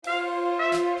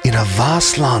in a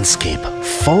vast landscape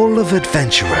full of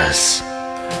adventurers.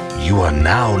 You are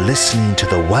now listening to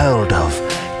the world of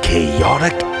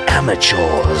chaotic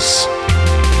amateurs.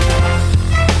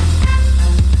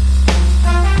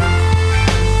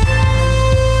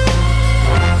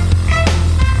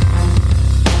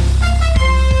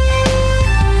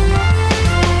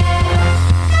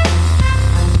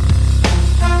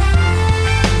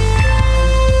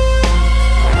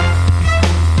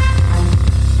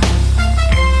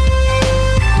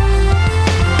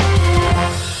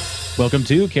 Welcome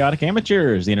to Chaotic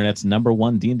Amateurs, the internet's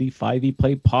 #1 D&D 5e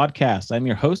play podcast. I'm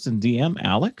your host and DM,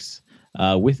 Alex.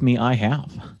 With me, I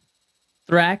have...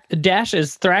 Dash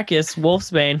is Thrakus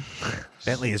Wolfsbane.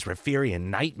 Bentley is Rafirian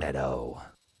Night Meadow.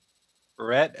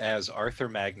 Brett as Arthur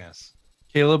Magnus.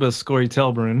 Caleb is Scory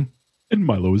Telbrun. And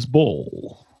Milo is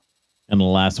Bull. And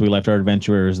last we left our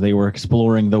adventurers, they were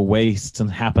exploring the wastes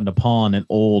and happened upon an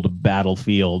old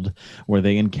battlefield where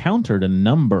they encountered a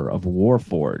number of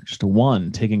Warforged,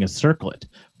 one taking a circlet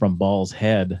from Ball's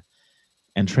head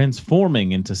and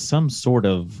transforming into some sort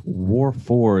of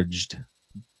Warforged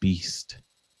beast.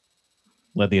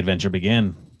 Let the adventure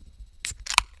begin.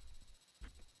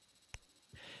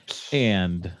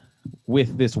 And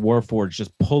with this Warforged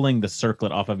just pulling the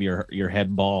circlet off of your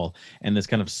head, Ball, and this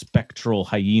kind of spectral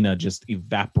hyena just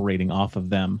evaporating off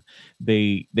of them,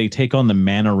 they take on the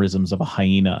mannerisms of a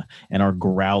hyena and are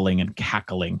growling and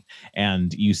cackling.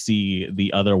 And you see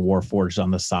the other Warforged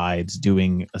on the sides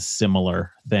doing a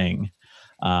similar thing.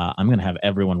 I'm going to have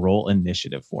everyone roll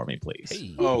initiative for me, please. Hey.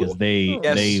 Because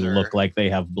they look like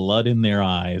they have blood in their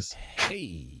eyes.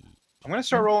 Hey. I'm gonna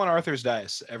start rolling Arthur's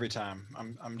dice every time.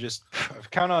 I've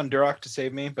counted on Duroc to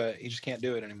save me, but he just can't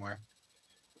do it anymore.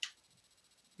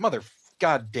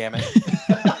 God damn it.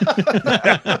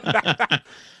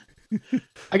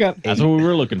 I got That's what we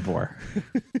were looking for.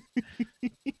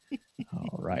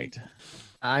 All right.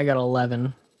 I got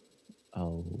 11.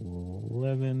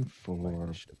 11 for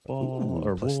Ball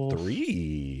or plus Wolf.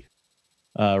 3.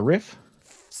 Riff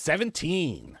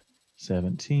 17.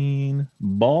 17.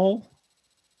 Ball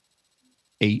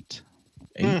 8.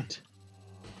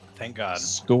 Thank God.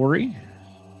 Scory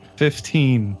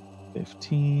 15.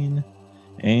 15.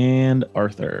 And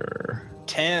Arthur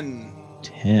 10.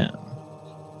 10.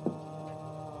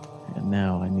 And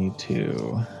now I need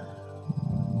to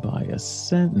buy a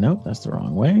cent. Nope, that's the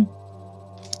wrong way.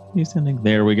 Descending.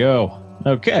 There we go.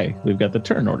 Okay, we've got the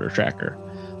turn order tracker.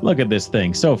 Look at this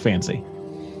thing, so fancy.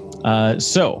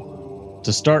 So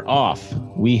to start off,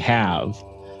 we have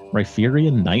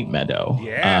Rafirian Night Meadow.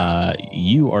 Yeah.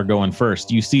 You are going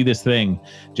first. You see this thing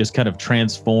just kind of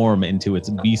transform into its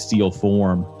bestial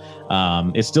form.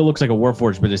 It still looks like a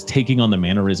Warforged, but it's taking on the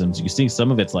mannerisms. You see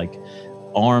some of its like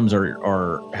arms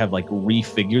have like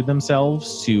refigured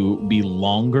themselves to be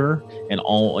longer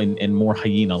and more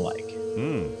hyena-like.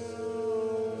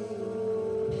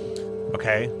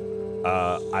 Okay.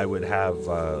 I would have.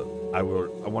 I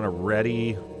want to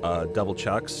ready double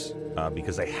chucks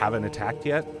because they haven't attacked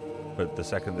yet. But the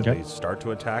second that they start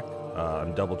to attack,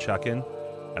 I'm double chucking,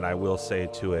 and I will say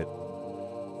to it,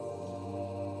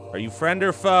 "Are you friend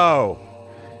or foe?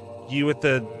 You with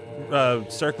the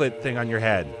circlet thing on your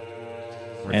head."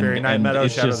 Fairy Night Meadow,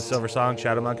 Shadow of the Silver Song,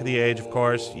 Shadow Monk of the Age, of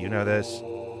course. You know this.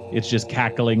 It's just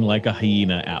cackling like a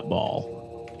hyena at Ball.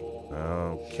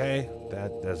 Okay,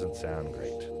 that doesn't sound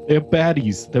great. They're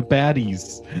baddies. They're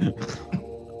baddies.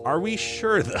 Are we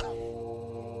sure, though?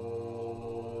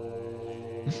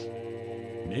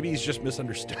 Maybe he's just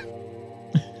misunderstood.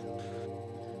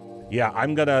 Yeah,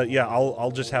 I'm gonna. Yeah,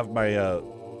 I'll just have my.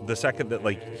 The second that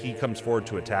like he comes forward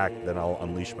to attack, then I'll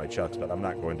unleash my chucks. But I'm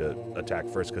not going to attack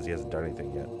first because he hasn't done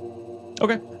anything yet.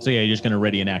 Okay. So yeah, you're just gonna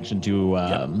ready an action to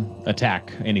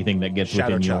attack anything that gets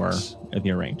Shadow within chucks.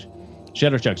 your range.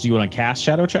 Shadow chucks. You want to cast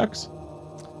Shadow chucks?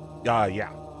 Yeah.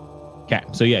 Okay.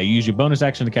 So yeah, you use your bonus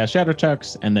action to cast Shadow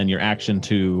chucks, and then your action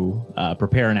to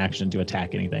prepare an action to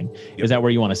attack anything. Yep. Is that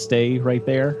where you want to stay right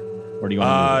there, or do you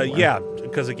want to move more? Yeah,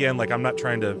 because again, like I'm not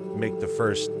trying to make the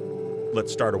first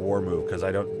let's start a war move because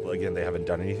I don't. Again, they haven't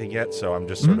done anything yet, so I'm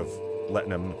just sort of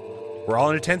letting them. We're all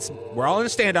in a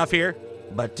standoff here,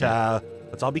 but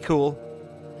let's all be cool.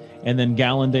 And then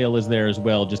Gallendale is there as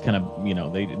well, just kind of,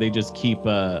 they just keep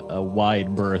a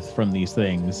wide berth from these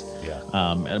things,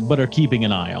 but are keeping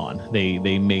an eye on.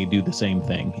 They may do the same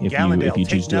thing if you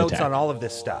choose to notes attack. on all of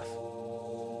this stuff.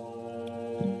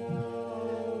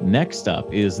 Next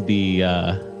up is the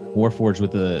Warforged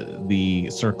with the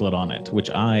circlet on it,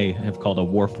 which I have called a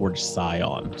Warforged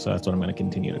Scion. So that's what I'm going to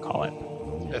continue to call it.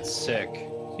 That's sick.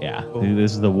 Yeah,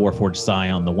 this is the Warforged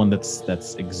Scion, the one that's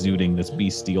exuding this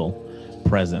bestial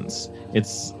presence.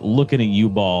 It's looking at you,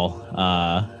 Ball,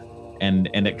 and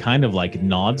it kind of like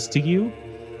nods to you,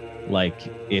 like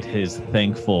it is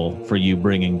thankful for you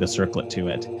bringing the circlet to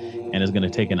it, and is going to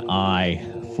take an eye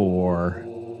for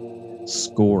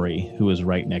Scory, who is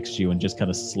right next to you, and just kind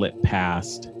of slip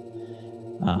past.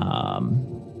 I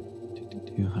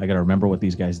got to remember what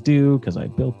these guys do because I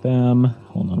built them.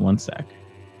 Hold on one sec.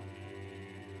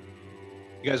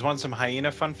 You guys want some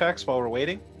hyena fun facts while we're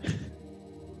waiting?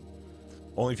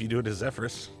 Only if you do it as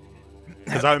Zephyrus.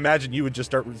 Because I imagine you would just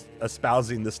start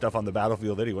espousing this stuff on the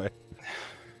battlefield anyway.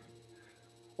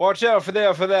 Watch out for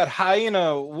that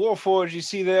hyena warforge. You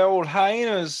see there, old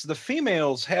hyenas, the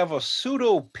females have a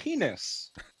pseudo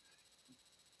penis.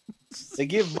 They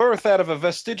give birth out of a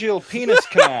vestigial penis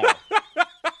canal.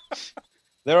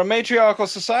 They're a matriarchal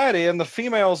society, and the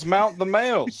females mount the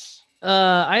males.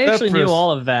 I actually knew Zephyrus.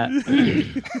 all of that.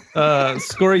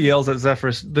 Scory yells at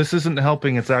Zephyrus, "This isn't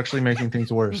helping. It's actually making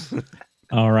things worse."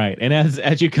 All right, and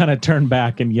as you kind of turn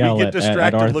back and yell we get at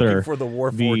distracted Arthur, looking for the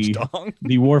Warforged dong.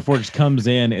 the Warforged comes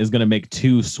in, is going to make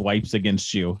 2 swipes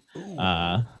against you.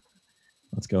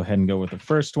 Let's go ahead and go with the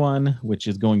first one, which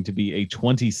is going to be a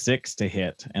 26 to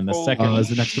hit, and the second is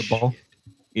the next ball.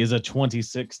 is a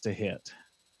 26 to hit.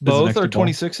 Both are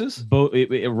 26s. Both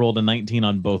it rolled a 19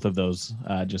 on both of those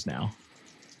just now.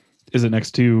 Is it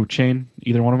next to Chain?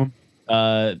 Either one of them?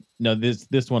 No,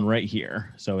 this one right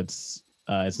here. So it's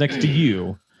next to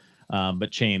you,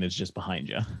 but Chain is just behind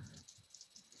you.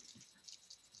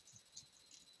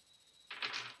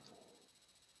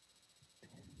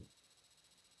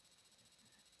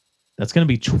 That's going to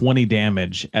be 20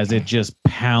 damage as it just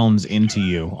pounds into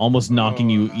you, almost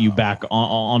knocking you back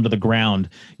onto the ground.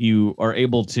 You are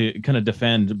able to kind of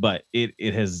defend, but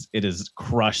it has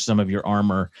crushed some of your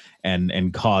armor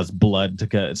and caused blood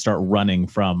to start running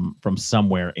from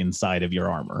somewhere inside of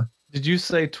your armor. Did you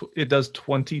say it does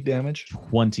 20 damage?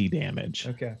 20 damage.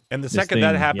 Okay. And the This second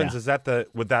that thing, happens, yeah. is that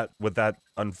would that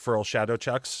unfurl Shadow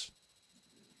Chucks?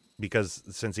 Because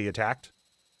since he attacked?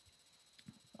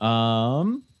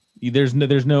 There's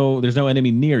no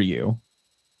enemy near you.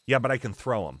 Yeah, but I can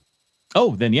throw him.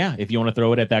 Oh, then yeah, if you want to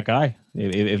throw it at that guy,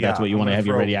 if Yeah, that's what you I'm want to gonna have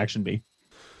your throw- ready action be. I'm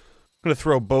gonna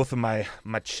throw both of my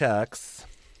chucks.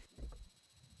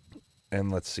 And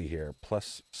let's see here.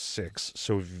 +6.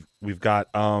 So we've got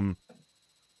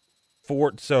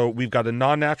 4. So we've got a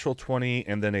non-natural 20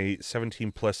 and then a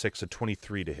 17 + 6, a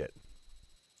 23 to hit.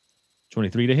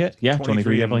 23 to hit? Yeah,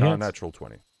 23 and definitely hits. non-natural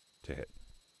 20 to hit.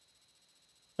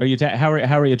 Are you how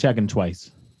are you attacking twice?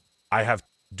 I have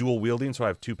dual wielding, so I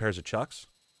have 2 pairs of chucks.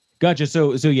 Gotcha.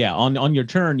 So yeah, on your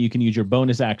turn you can use your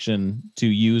bonus action to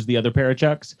use the other pair of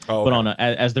chucks, Oh, but okay.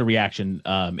 as the reaction,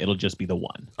 it'll just be the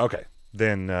one. Okay.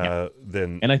 Then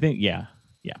And I think and I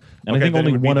Okay, think then it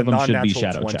only would be one the of them should be non-natural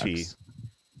shadow 20. chucks.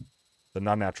 the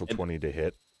non-natural 20 to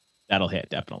hit. That'll hit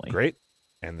definitely. Great.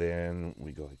 And then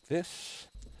we go like this.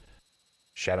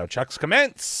 Shadow Chucks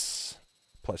commence.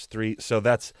 +3. So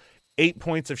that's 8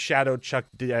 points of Shadow Chuck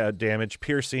damage,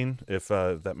 piercing, if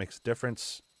that makes a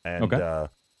difference. And Okay.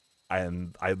 I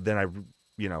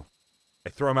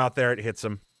throw him out there. It hits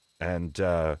him, and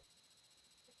I'm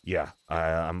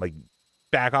like,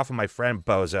 back off of my friend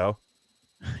Bozo.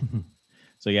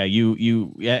 So yeah,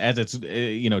 you as it's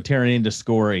tearing into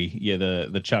Scory,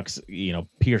 the chucks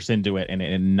pierce into it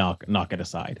and knock it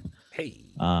aside. Hey.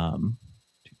 And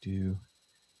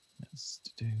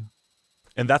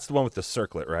that's the one with the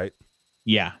circlet, right?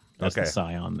 Yeah, that's Okay. the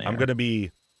scion there. I'm gonna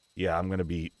be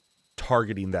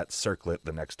targeting that circlet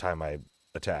the next time I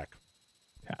attack.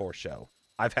 Yeah. For show.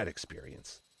 I've had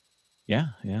experience. Yeah.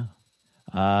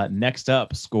 Next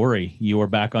up, Scory, you are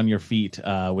back on your feet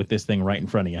with this thing right in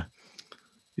front of you.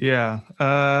 Yeah,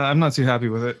 I'm not too happy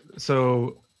with it.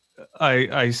 So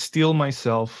I steel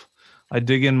myself. I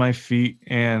dig in my feet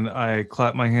and I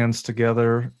clap my hands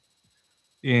together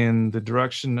in the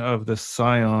direction of the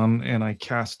scion, and I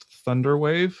cast Thunder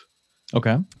Wave.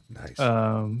 Okay. Nice.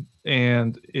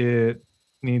 And it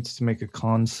needs to make a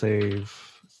con save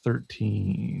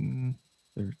 13.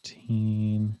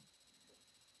 13.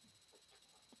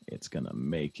 It's gonna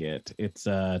make it. It's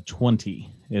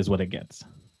 20 is what it gets.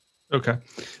 Okay.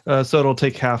 So it'll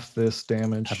take half this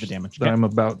damage. Half the damage. That Okay. I'm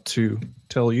about to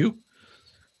tell you.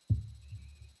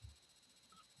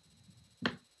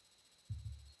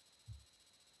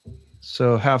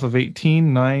 So half of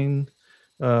 18, 9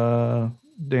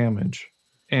 damage.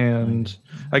 And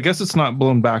I guess it's not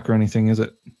blown back or anything, is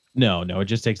it? No, it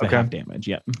just takes the Okay. half damage.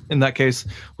 Yep. In that case,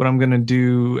 what I'm going to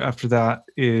do after that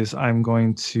is I'm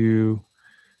going to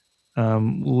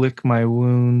lick my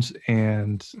wounds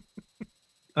and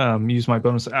use my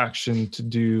bonus action to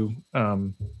do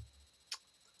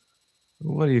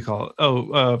what do you call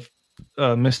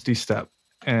it? Misty Step.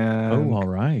 and all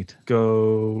right.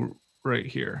 go right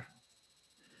here.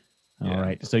 All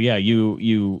right. So yeah,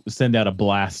 you send out a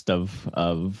blast of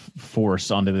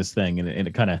force onto this thing, and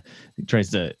it kind of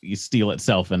tries to steal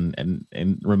itself and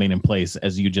remain in place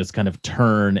as you just kind of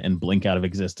turn and blink out of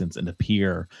existence and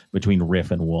appear between Riff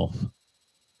and Wolf.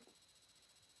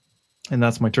 And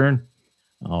that's my turn.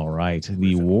 All right.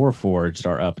 The Warforged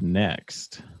are up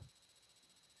next.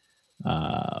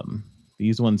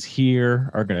 These ones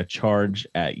here are going to charge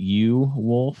at you,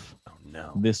 Wolf. Oh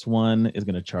no. This one is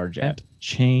going to charge at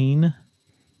Chain.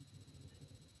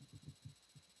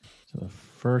 So the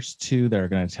first two that are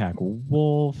going to attack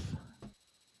Wolf.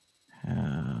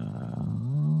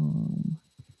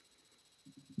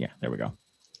 Yeah, there we go.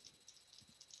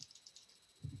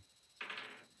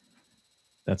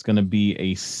 That's going to be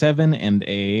a 7 and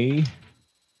a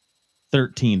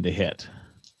 13 to hit.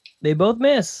 They both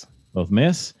miss. Both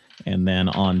miss. And then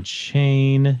on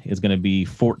Chain is going to be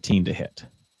 14 to hit.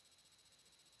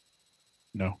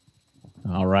 No.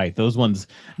 All right. Those ones,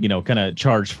 kind of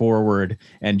charge forward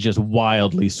and just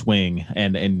wildly swing.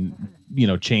 And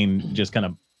Chain just kind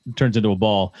of turns into a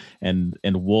ball. And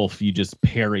Wolf, you just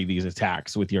parry these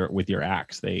attacks with your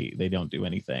axe. They don't do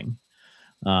anything.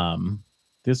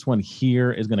 This one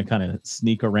here is going to kind of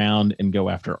sneak around and go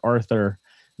after Arthur.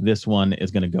 This one is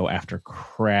going to go after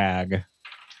Crag.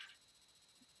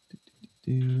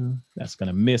 That's going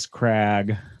to miss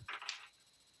Crag.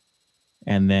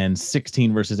 And then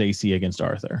 16 versus AC against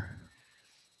Arthur.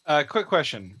 Quick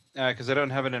question, because I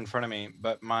don't have it in front of me,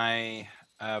 but my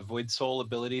Void Soul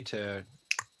ability to...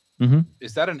 Mm-hmm.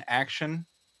 Is that an action?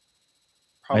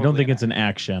 I don't think it's an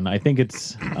action. I think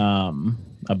it's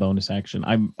a bonus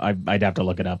action. I'd have to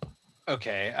look it up.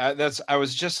 Okay, I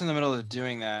was just in the middle of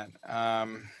doing that.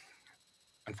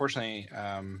 Unfortunately,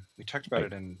 we talked about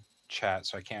it in chat,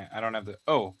 so I don't have the...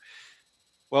 Oh,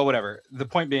 well, whatever. The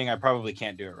point being, I probably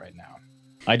can't do it right now.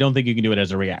 I don't think you can do it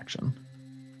as a reaction.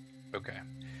 Okay.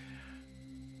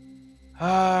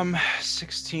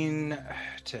 16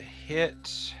 to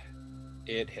hit.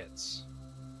 It hits.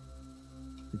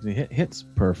 Hits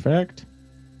perfect.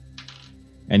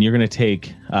 And you're going to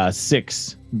take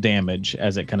 6 damage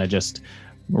as it kind of just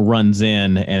runs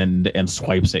in and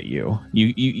swipes at you.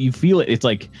 You feel it. It's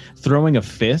like throwing a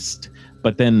fist,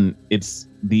 but then it's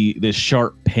this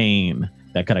sharp pain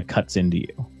that kind of cuts into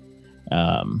you.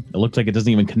 It looks like it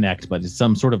doesn't even connect, but it's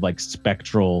some sort of like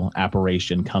spectral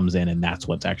apparition comes in, and that's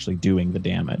what's actually doing the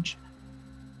damage.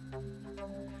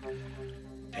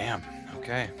 Damn.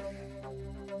 Okay.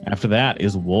 After that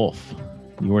is Wolf.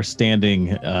 You are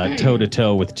standing toe to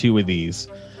toe with 2 of these.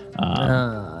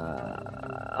 I'm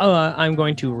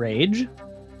going to rage.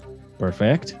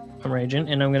 Perfect. I'm raging,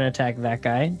 and I'm going to attack that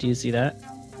guy. Do you see that?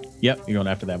 Yep, you're going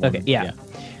after that one. Okay, yeah.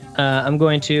 I'm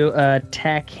going to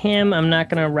attack him. I'm not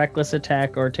going to reckless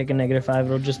attack or take a -5.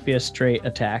 It'll just be a straight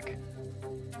attack.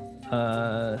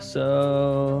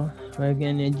 So we're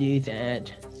going to do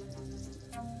that.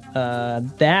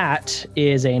 That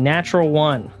is a natural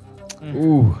 1.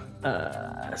 Ooh.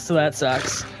 So that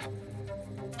sucks.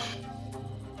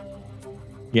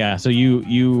 Yeah, so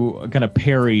you kind of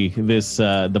parry this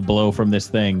the blow from this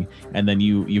thing, and then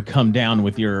you come down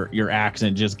with your axe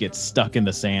and it just gets stuck in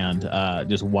the sand,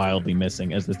 just wildly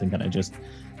missing as this thing kind of just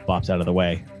bops out of the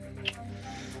way.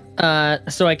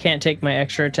 So I can't take my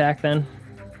extra attack then?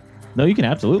 No, you can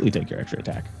absolutely take your extra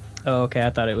attack. Oh, okay. I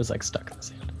thought it was like stuck in the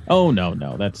sand. Oh no,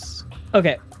 that's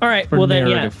okay. All right. for Well then,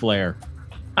 narrative flair.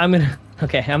 I'm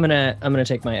gonna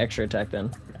take my extra attack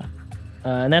then. Yeah.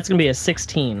 And that's gonna be a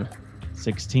 16.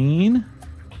 16.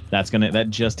 That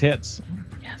just hits.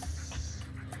 Yes.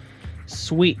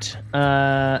 Sweet.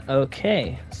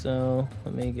 Okay. So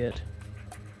let me get.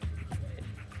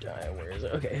 Where is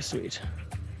it? Okay. Sweet.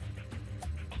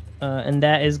 And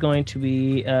that is going to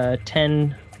be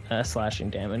 10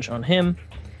 slashing damage on him.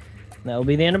 That will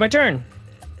be the end of my turn.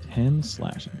 10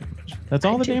 slashing damage. That's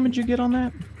all the damage you get on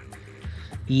that?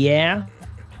 Yeah.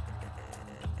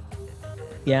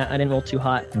 Yeah, I didn't roll too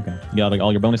hot. Okay. You got like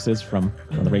all your bonuses from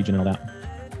the rage and all that.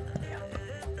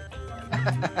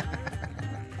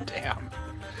 Damn.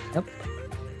 Yep.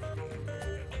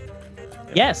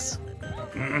 Yes.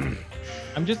 I'm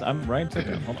right.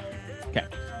 Hold on. Okay.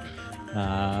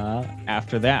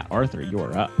 After that, Arthur,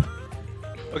 you're up.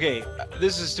 Okay,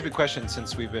 this is a stupid question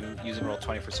since we've been using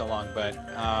Roll20 for so long, but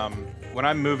when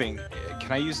I'm moving,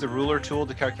 can I use the ruler tool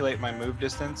to calculate my move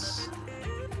distance?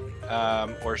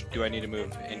 Or do I need to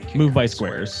move in? Move by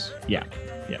squares. Yeah.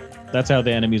 That's how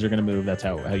the enemies are going to move. That's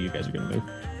how you guys are going to move.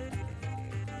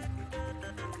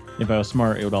 If I was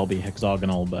smart, it would all be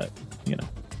hexagonal, but, You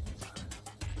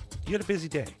had a busy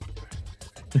day.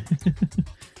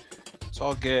 So It's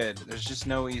all good. There's just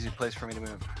no easy place for me to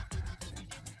move.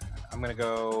 I'm gonna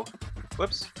go.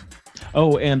 Whoops.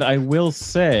 Oh, and I will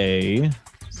say,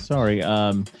 sorry,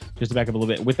 just to back up a little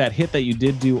bit, with that hit that you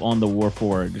did do on the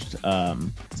Warforged,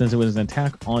 since it was an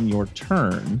attack on your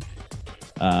turn,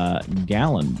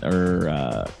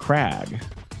 Crag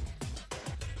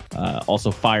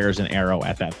also fires an arrow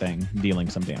at that thing, dealing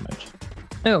some damage.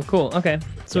 Oh, cool. Okay,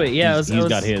 sweet. Yeah, he's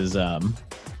got his,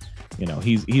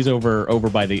 he's over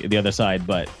by the other side,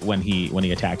 but when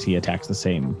he attacks the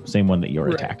same one that you're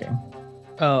attacking.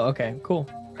 Oh, okay, cool.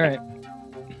 All right.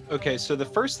 Okay, so the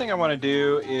first thing I want to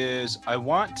do is I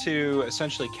want to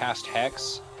essentially cast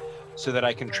Hex so that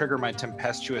I can trigger my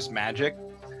Tempestuous Magic.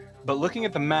 But looking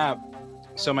at the map,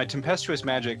 so my Tempestuous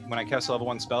Magic, when I cast a level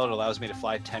 1 spell, it allows me to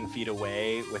fly 10 feet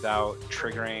away without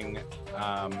triggering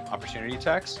opportunity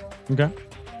attacks. Okay.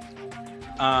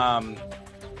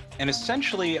 And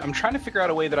essentially, I'm trying to figure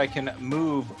out a way that I can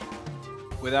move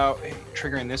without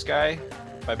triggering this guy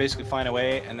by basically flying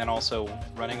away and then also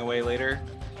running away later.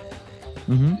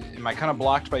 Mm-hmm. Am I kind of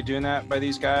blocked by doing that by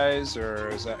these guys,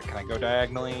 or can I go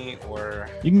diagonally, or?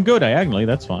 You can go diagonally.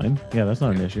 That's fine. Yeah, that's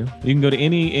not an issue. You can go to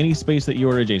any space that you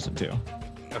are adjacent to.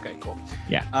 Okay, cool.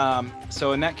 Yeah.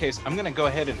 So in that case, I'm gonna go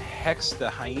ahead and hex the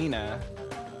hyena,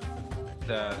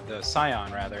 the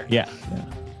scion rather. Yeah.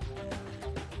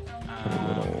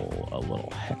 Put a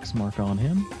little hex mark on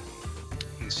him.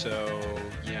 And so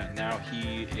yeah, now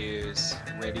he is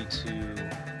ready to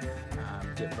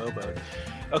get boboed.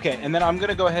 Okay, and then I'm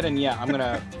gonna go ahead and I'm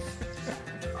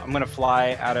gonna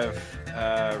fly out of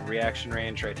reaction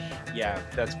range right. Yeah,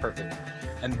 that's perfect.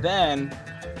 And then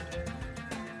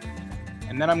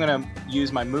I'm gonna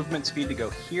use my movement speed to go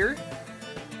here.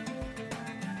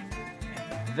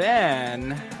 And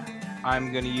then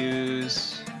I'm gonna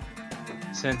use,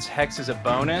 since Hex is a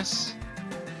bonus,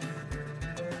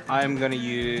 I'm gonna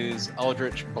use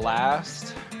Eldritch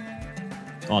Blast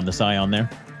on the scion there.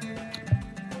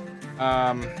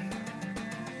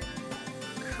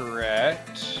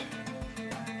 Correct.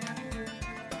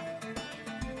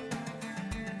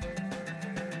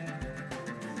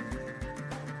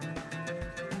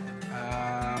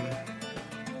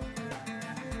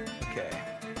 Okay.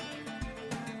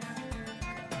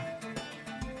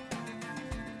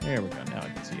 There we go. Now I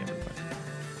can see everybody.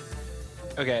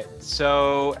 Okay,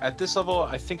 so at this level,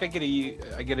 I think I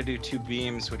get to do 2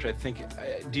 beams, which I think.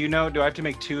 Do I have to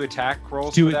make 2 attack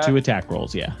rolls? Two for that? 2 attack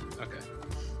rolls, yeah. Okay.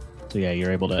 So yeah,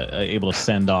 you're able to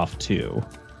send off 2.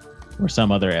 Or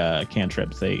some other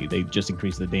cantrips, they just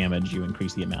increase the damage. You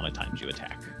increase the amount of times you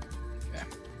attack.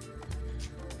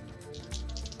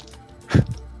 Okay.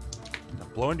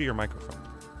 Blow into your microphone.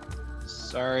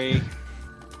 Sorry.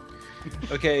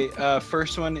 Okay,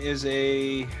 first one is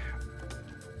a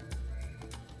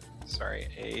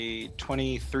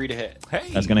 23 to hit.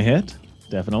 Hey, That's gonna hit,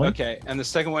 definitely. Okay, and the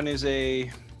second one is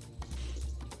a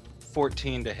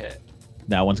 14 to hit.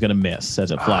 That one's gonna miss as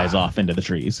it flies off into the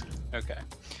trees. Okay.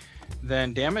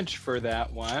 Then damage for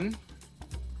that one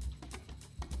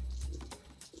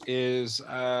is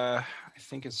I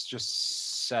think it's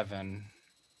just 7.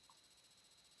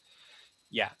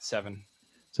 Yeah, 7.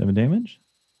 7 damage.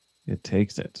 It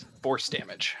takes it. Force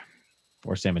damage.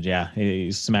 Force damage. Yeah,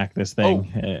 you smack this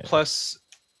thing. Plus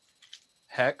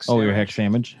hex. Your damage. hex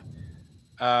damage.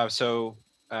 So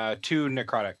 2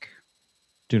 necrotic.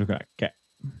 2 necrotic. Okay.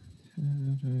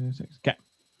 Okay.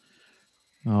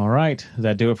 All right. Does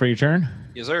that do it for your turn?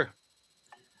 Yes, sir.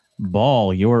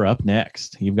 Ball, you're up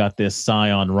next. You've got this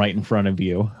scion right in front of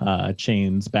you.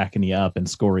 Chains backing you up, and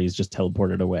Scory's just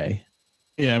teleported away.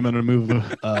 Yeah, I'm going to move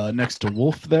next to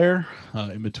Wolf there,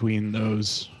 in between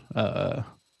those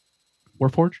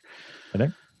Warforge. Okay.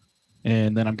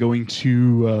 And then I'm going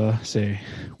to say,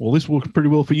 well, this worked pretty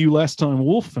well for you last time,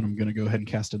 Wolf, and I'm going to go ahead and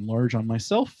cast Enlarge on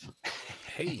myself.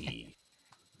 Hey.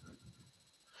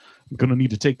 I'm going to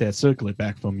need to take that circlet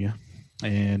back from you.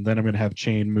 And then I'm going to have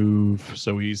Chain move,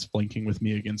 so he's flanking with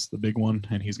me against the big one,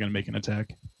 and he's going to make an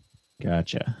attack.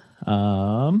 Gotcha.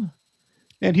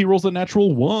 And he rolls a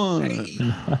natural 1.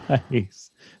 Nice.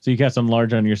 So you cast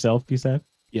Enlarge on yourself, you said?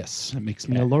 Yes, it makes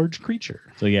me a large creature.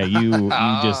 So yeah, you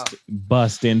just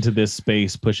bust into this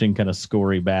space, pushing kind of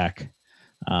Scory back.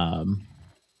 And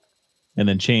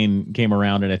then Chain came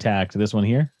around and attacked this one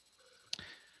here.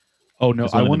 Oh no, I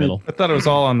thought it was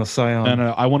all on the scion.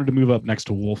 No, I wanted to move up next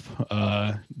to Wolf.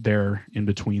 There in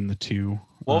between the two.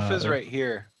 Wolf is right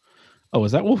here. Oh,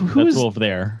 is that Wolf? That's Wolf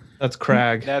there. That's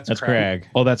Crag. That's Crag.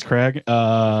 Oh, that's Crag.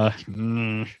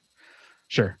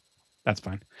 Sure, that's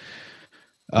fine.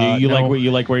 You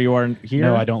like where you are here?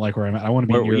 No, I don't like where I'm at. I want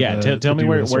to be near tell me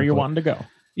where you're wanting to go.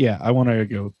 Yeah, I want to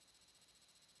go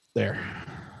there.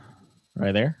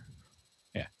 Right there.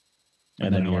 Yeah.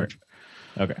 And then then you're orange.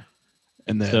 okay.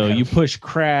 And then So you have- push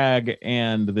Crag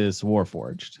and this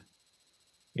Warforged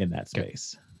in that Okay.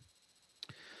 space,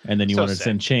 and then you So want to sick.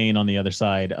 send Chain on the other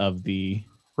side of the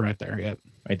right there. Yeah.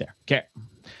 right there. Okay.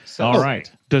 So All sick.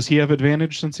 right. Does he have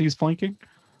advantage since he's flanking?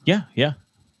 Yeah. Yeah.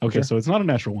 Okay, Sure. so it's not a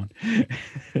natural one.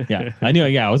 Yeah. I knew.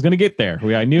 Yeah. I was gonna get there.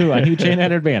 I knew Chain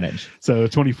had advantage. So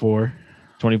 24.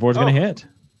 24 is gonna hit.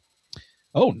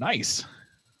 Oh, nice.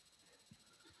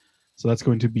 So that's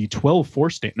going to be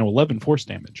 11 force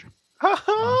damage.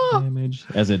 Damage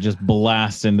as it just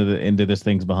blasts into this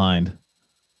thing's behind.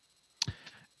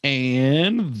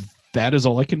 And that is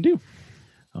all I can do.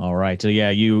 All right. So yeah,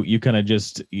 you kind of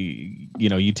just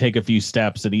you take a few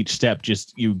steps, and each step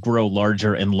just you grow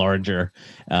larger and larger,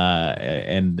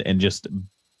 and just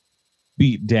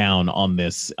beat down on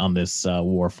this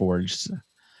Warforged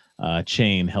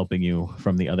Chain, helping you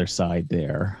from the other side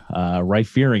there.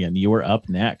 Rhypherian, you are up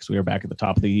next. We are back at the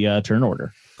top of the turn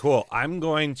order. Cool. I'm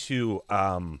going to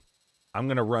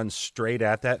run straight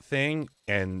at that thing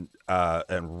and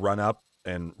run up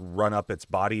its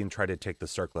body and try to take the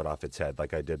circlet off its head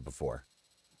like I did before.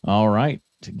 All right.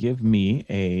 To give me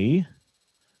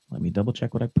let me double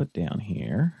check what I put down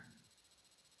here.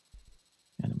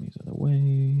 Enemies of the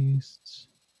wastes.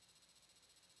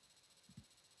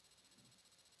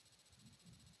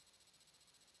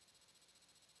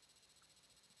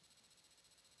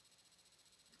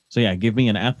 So yeah, give me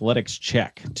an athletics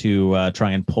check to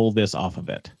try and pull this off of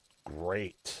it.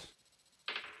 Great.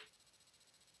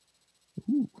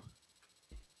 Ooh.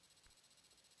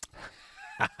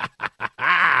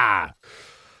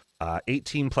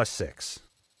 18 plus 6.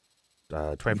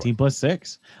 24. 18 plus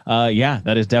 6. Yeah,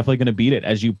 that is definitely going to beat it.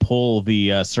 As you pull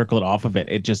the circlet off of it,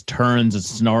 it just turns and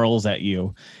snarls at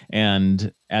you.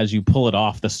 And as you pull it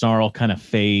off, the snarl kind of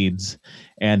fades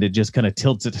and it just kind of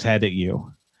tilts its head at you.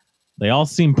 They all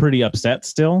seem pretty upset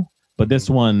still, but this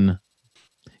one,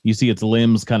 you see its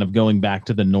limbs kind of going back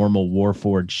to the normal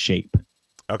Warforged shape.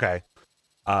 Okay.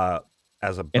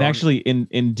 As a And actually,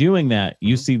 in doing that,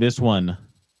 you see this one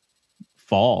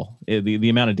fall. The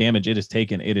amount of damage it has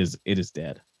taken, it is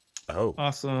dead. Oh,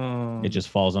 Awesome. It just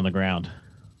falls on the ground.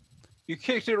 You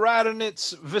kicked it right in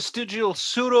its vestigial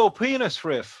pseudo penis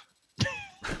riff.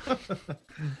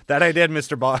 that I did,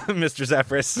 Mr.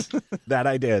 Zephyrus. That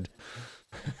I did.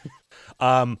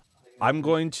 I'm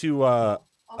going to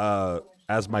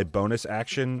as my bonus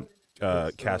action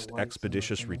cast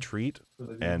Expeditious Retreat,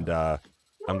 and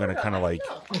I'm going to kind of like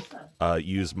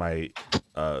use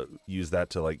that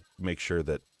to like make sure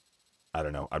that I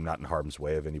don't know, I'm not in harm's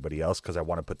way of anybody else, because I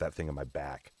want to put that thing in my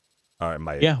back.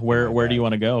 Where do you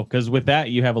want to go? Because with that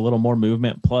you have a little more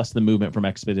movement plus the movement from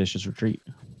Expeditious Retreat.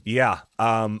 Yeah.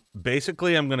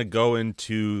 Basically, I'm going to go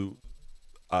into.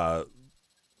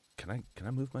 Can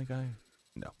I move my guy?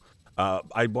 No.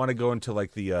 I want to go into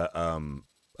like the I'm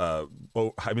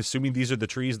assuming these are the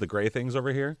trees, the gray things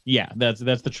over here. Yeah, that's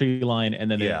the tree line,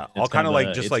 and then I'll kind of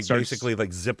like just like basically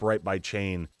like zip right by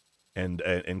Chain, and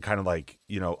kind of like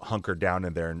hunker down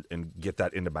in there and get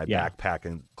that into my backpack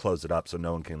and close it up so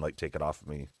no one can like take it off of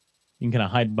me. You can kind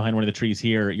of hide behind one of the trees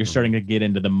here. You're starting to get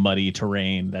into the muddy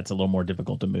terrain that's a little more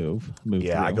difficult to move.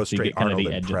 Yeah, through. I go So you straight get kind of Arnold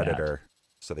the and edge of that. Predator,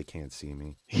 so they can't see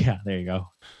me. Yeah, there you go.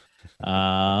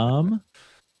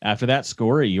 After that,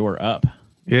 Scory, you are up.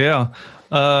 Yeah.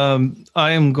 I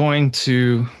am going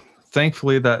to,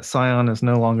 thankfully that Scion is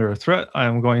no longer a threat. I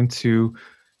am going to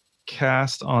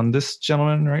cast on this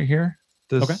gentleman right here.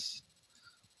 This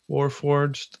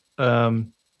Warforged.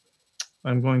 I'm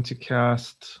going to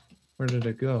cast, where did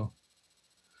it go?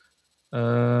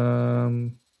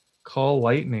 Call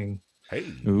Lightning. Hey.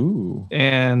 Ooh.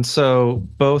 And so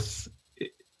both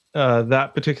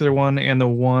that particular one and the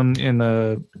one in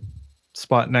the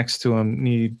spot next to him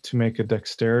need to make a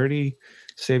dexterity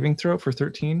saving throw for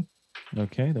 13.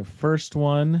 Okay, the first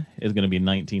one is going to be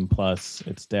 19 plus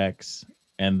its dex,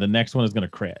 and the next one is going to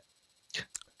crit.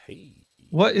 Hey.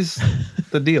 What is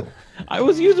the deal? I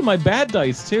was using my bad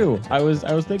dice too. I was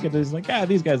thinking, it's like,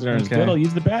 these guys aren't as Okay. good. I'll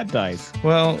use the bad dice.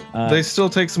 Well, they still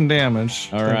take some damage.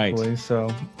 All right. thankfully, So,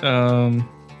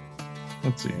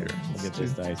 let's see here. Look at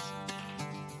this dice.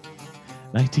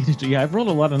 19. Yeah, I've rolled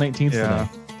a lot of 19s Yeah.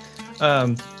 today.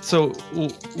 So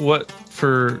what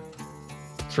for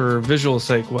visual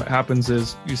sake, what happens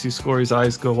is you see Scory's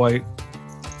eyes go white,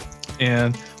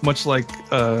 and much like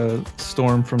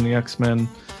Storm from the X-Men,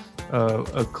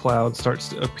 a cloud starts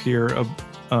to appear,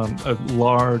 a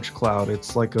large cloud.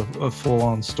 It's like a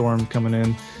full-on storm coming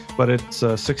in, but it's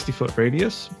a 60-foot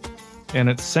radius, and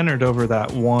it's centered over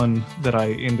that one that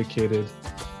I indicated,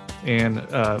 and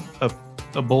a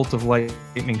bolt of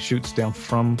lightning shoots down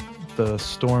from the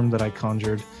storm that I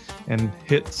conjured and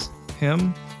hits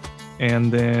him,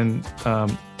 and then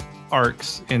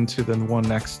arcs into the one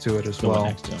next to it as The well. one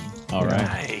next to him. All right.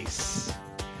 Nice.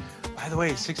 By the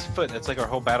way, 60 foot. That's like our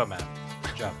whole battle map.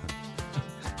 Good job.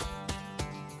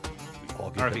 I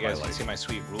don't know if you guys can see my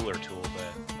sweet ruler tool,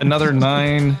 but Another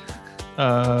 9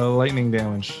 lightning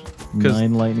damage.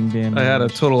 9 lightning damage. I had a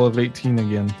total of 18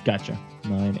 again. Gotcha.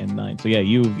 9 and 9. So yeah,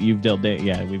 you've dealt.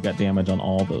 Yeah, we've got damage on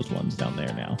all those ones down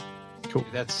there now. Cool.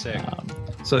 that's sick.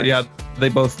 So yeah, they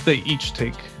each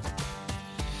take.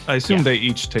 I assume they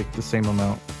each take the same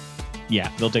amount.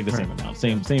 Yeah, they'll take the same amount.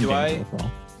 Same Do damage I-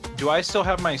 overall. Do I still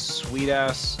have my sweet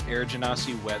ass Air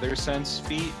Genasi weather sense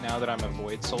feat now that I'm a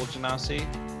Void Soul Genasi?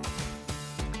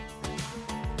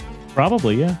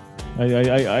 Probably, yeah.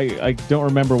 I don't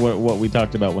remember what we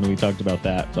talked about when we talked about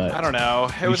that, but I don't know.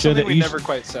 It You was should- something we you never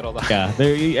quite settled on. yeah,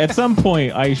 there at some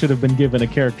point I should have been given a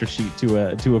character sheet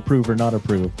to approve or not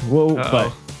approve. Whoa,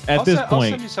 but at I'll this I'll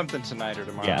point, send you something tonight or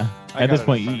tomorrow. yeah, I at got this it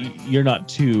point, in front of me. you're not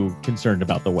too concerned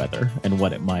about the weather and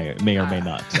what it may or may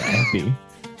not be.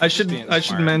 I should being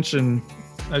smart. mention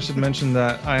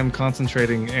that I am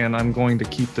concentrating and I'm going to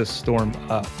keep this storm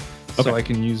up so Okay. I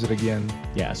can use it again.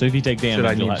 Yeah, so if you take Should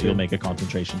I damage, need to? you'll make a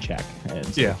concentration check and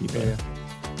still Yeah, keep yeah, it.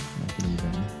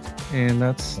 And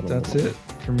that's it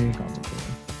for me.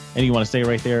 And you want to stay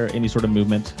right there? Any sort of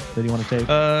movement that you want to take?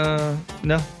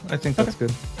 No, I think that's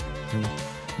good.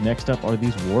 Next up are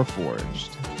these Warforged.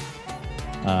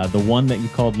 The one that you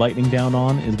called lightning down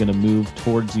on is going to move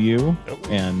towards you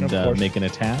and Of course. make an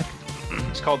attack.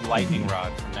 It's called Lightning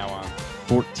Rod from now on.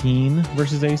 14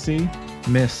 versus AC.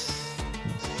 Miss.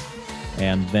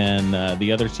 And then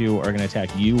the other two are going to attack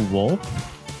you, Wolf.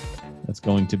 That's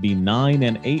going to be 9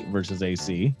 and 8 versus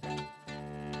AC.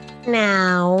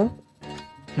 Now.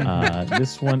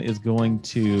 This one is going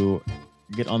to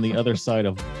get on the other side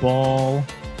of Ball.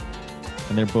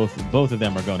 And they're both of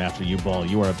them are going after you, Ball.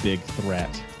 You are a big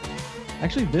threat.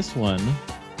 Actually, this one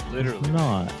Literally. is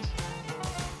not.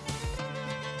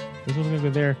 This one's going to go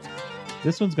there.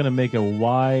 This one's going to make a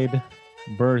wide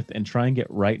berth and try and get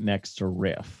right next to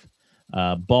Riff.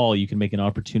 Ball, you can make an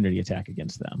opportunity attack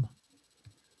against them.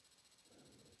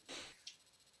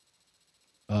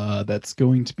 That's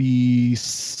going to be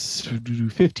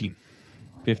 15.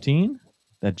 15?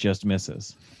 That just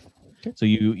misses. So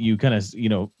you kind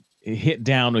of hit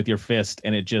down with your fist,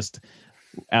 and it just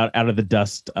out of the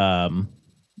dust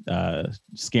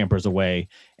scampers away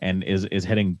and is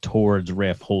heading towards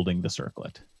Riff, holding the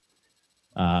circlet.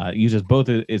 Uses both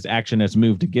his action as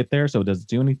move to get there, so it doesn't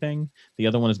do anything. The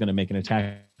other one is going to make an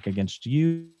attack against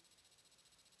you,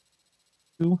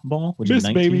 Ball, which is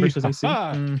 19 versus AC.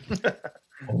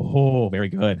 Oh, very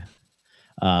good.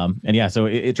 And yeah, so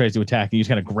it tries to attack, and you just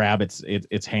kind of grab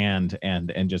its hand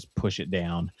and just push it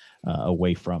down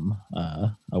away from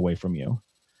you.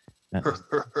 That's,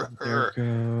 there we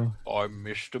go. I'm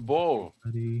Mr. Ball.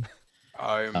 Buddy.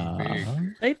 I'm big.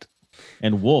 Right.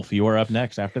 And Wolf, you are up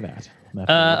next after that.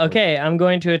 Okay, I'm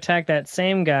going to attack that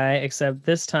same guy, except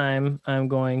this time I'm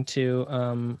going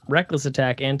to reckless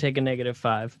attack and take a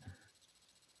 -5.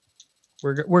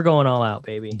 We're going all out,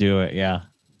 baby. Do it, yeah.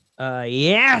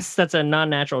 Yes, that's a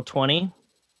non-natural 20.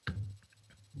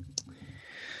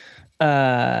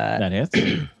 That hits.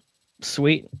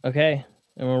 Sweet. Okay,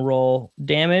 and we'll roll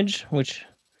damage, which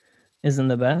isn't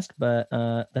the best, but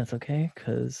that's okay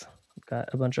because I've got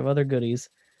a bunch of other goodies.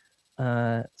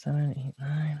 7, 8,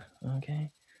 9.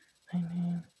 Okay,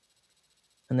 19.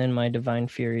 And then my divine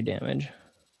fury damage.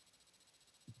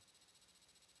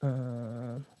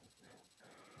 So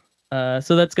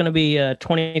that's going to be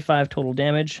 25 total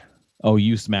damage. Oh,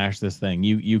 you smashed this thing.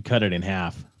 You cut it in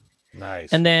half.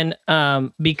 Nice. And then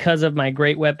because of my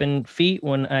great weapon feat,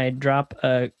 when I drop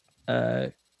on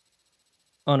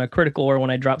a critical or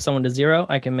when I drop someone to 0,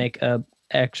 I can make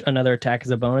another attack as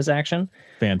a bonus action.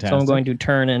 Fantastic. So I'm going to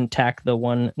turn and attack the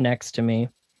one next to me.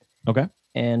 Okay.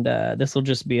 And this will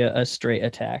just be a straight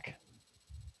attack.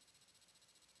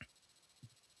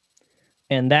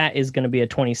 And that is going to be a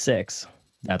 26.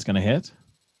 That's going to hit.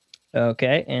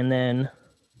 Okay, and then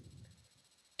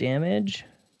damage.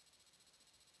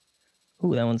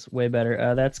 Ooh, that one's way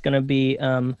better. That's going to be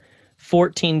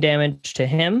 14 damage to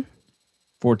him.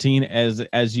 14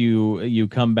 as you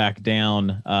come back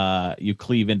down, you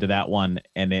cleave into that one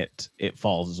and it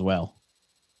falls as well.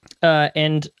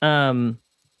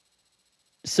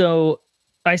 So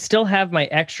I still have my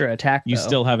extra attack. You though.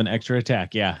 still have an extra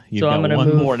attack, yeah. You've So got I'm gonna one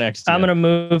move, more next to I'm you. gonna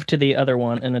move to the other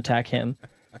one and attack him.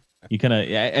 You kind of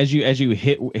as you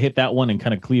hit that one and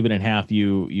kind of cleave it in half,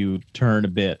 you turn a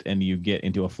bit and you get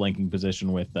into a flanking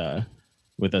position with a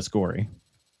Scory.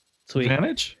 Sweet.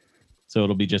 Advantage? So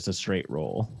it'll be just a straight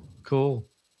roll. Cool.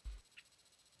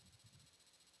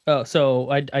 Oh, so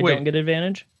I Wait. don't get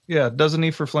advantage? Yeah, doesn't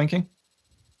he for flanking?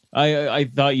 I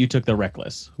thought you took the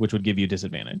reckless, which would give you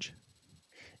disadvantage.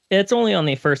 It's only on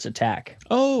the first attack.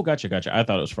 Oh, gotcha. I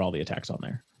thought it was for all the attacks on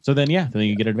there. So then, yeah, then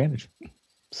you get advantage.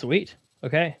 Sweet.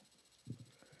 Okay.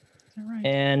 All right.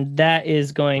 And that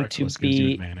is going Reckless to gives you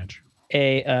be advantage.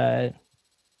 a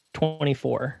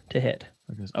 24 to hit.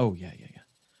 Oh, yeah.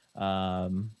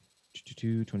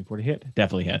 24 to hit.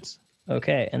 Definitely hits.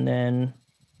 Okay, and then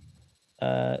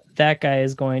that guy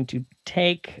is going to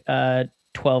take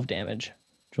 12 damage.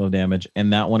 12 damage.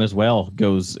 And that one as well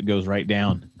goes right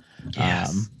down.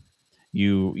 Yes.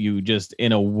 You just,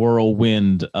 in a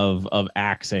whirlwind of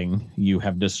axing, you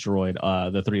have destroyed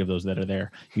the 3 of those that are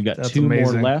there. You got That's 2 more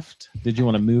amazing. left. Did you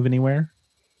want to move anywhere?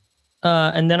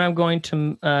 And then I'm going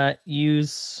to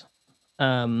use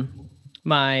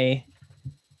my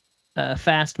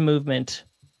fast movement,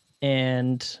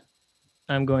 and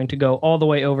I'm going to go all the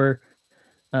way over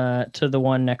to the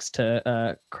one next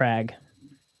to Crag.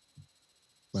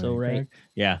 So right,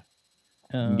 Yeah.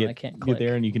 I can't click. Get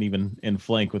there, and you can even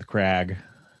flank with Crag.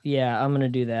 Yeah, I'm gonna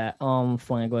do that.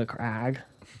 Flank with Crag.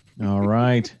 All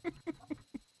right.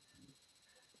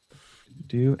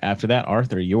 After that,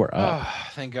 Arthur, you are up. Oh,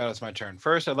 thank God it's my turn.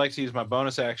 First, I'd like to use my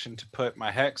bonus action to put my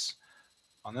hex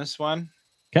on this one.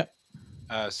 Okay.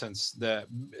 Since the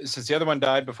other one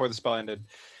died before the spell ended.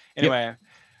 Anyway,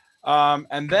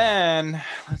 and then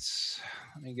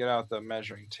let me get out the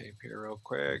measuring tape here real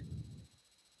quick.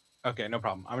 Okay, no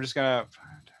problem. I'm just gonna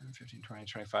 10, 15, 20,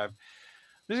 25. I'm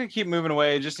just gonna keep moving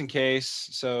away just in case.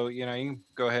 So you can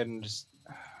go ahead and just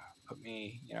put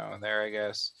me, there, I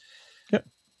guess. Yep.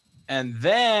 And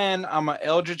then I'm gonna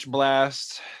Eldritch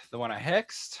Blast the one I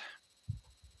hexed,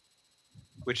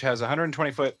 which has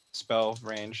 120 foot spell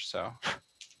range. So.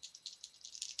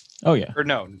 Oh yeah. Or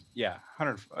no, yeah,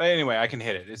 100. Anyway, I can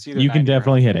hit it. It's either You can 90 or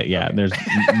definitely 100. hit it. Yeah, Okay. there's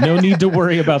no need to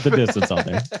worry about the distance on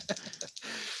there.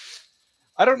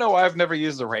 I don't know why I've never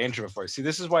used the ranger before. See,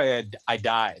 this is why I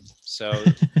died. So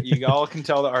you all can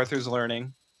tell that Arthur's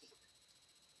learning.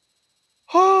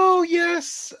 Oh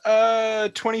yes,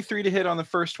 23 to hit on the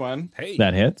first one. Hey,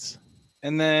 That hits.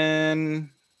 And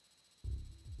then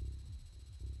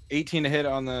 18 to hit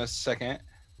on the second.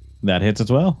 That hits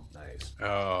as well. nice.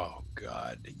 Oh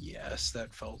God, yes,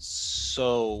 that felt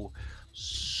so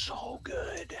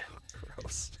good.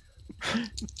 Gross.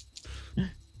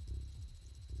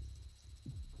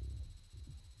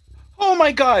 Oh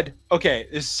my God. Okay,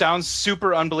 this sounds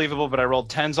super unbelievable, but I rolled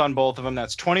 10s on both of them.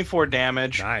 That's 24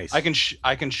 damage. Nice. I can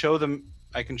show them.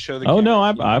 I can show the. Oh no,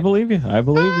 camera. I believe you. I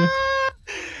believe you.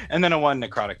 And then a 1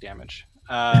 necrotic damage.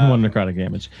 1 necrotic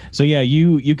damage. So yeah,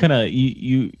 you kind of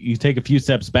you take a few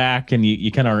steps back, and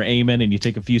you kind of are aiming, and you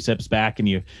take a few steps back, and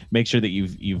you make sure that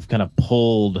you've kind of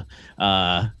pulled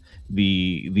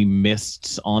the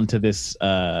mists onto this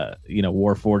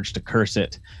Warforged to curse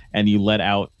it, and you let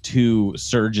out 2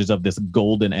 surges of this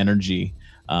golden energy,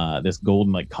 this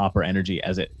golden like copper energy,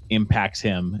 as it impacts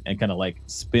him and kind of like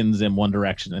spins in one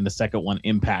direction, and the second one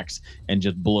impacts and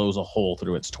just blows a hole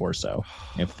through its torso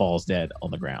and falls dead on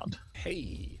the ground.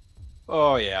 Hey.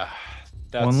 Oh yeah,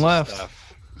 that's One the left.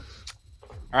 stuff.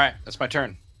 All right, that's my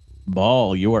turn.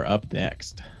 Ball, you are up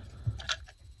next.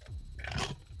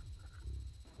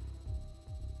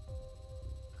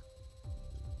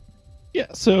 Yeah,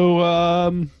 so I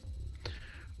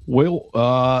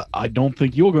don't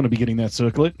think you're going to be getting that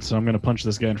circlet, so I'm going to punch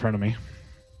this guy in front of me.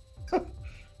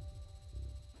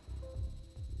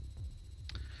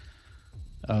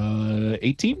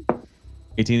 18.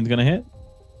 18 is gonna hit.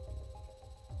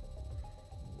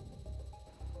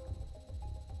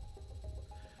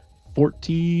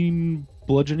 $14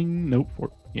 bludgeoning. Nope.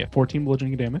 14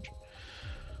 bludgeoning damage.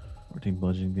 14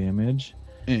 bludgeoning damage.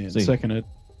 And So- second it.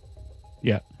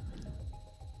 Yeah,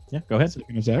 go ahead.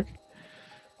 Second attack.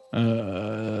 10.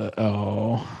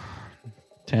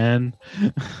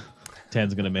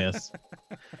 10's gonna miss.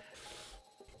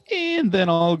 And then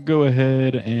I'll go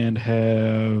ahead and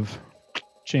have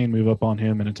Chain move up on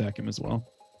him and attack him as well.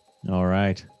 All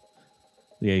right.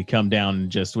 Yeah, you come down and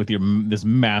just with this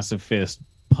massive fist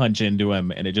punch into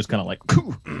him, and it just kind of like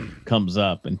comes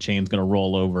up, and Chain's gonna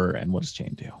roll over. And what does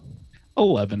Chain do?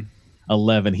 11.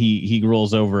 11. He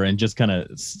rolls over and just kind of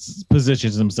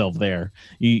positions himself there.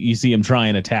 You see him try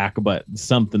and attack, but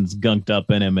something's gunked up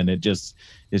in him, and it just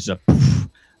is a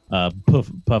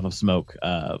puff of smoke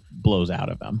blows out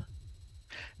of him.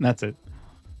 And that's it.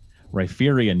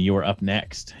 Rhyperion, you are up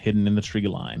next, hidden in the tree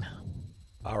line.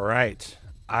 All right.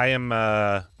 I am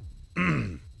I'm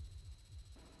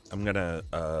gonna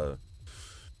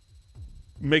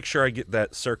make sure I get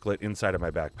that circlet inside of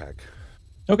my backpack.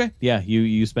 Okay. Yeah,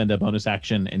 you spend a bonus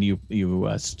action and you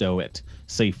stow it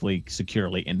safely,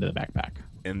 securely into the backpack.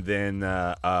 And then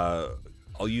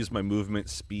I'll use my movement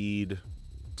speed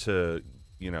to,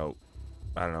 I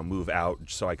don't know, move out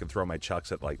so I can throw my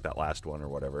chucks at like that last one or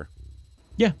whatever.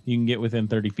 Yeah, you can get within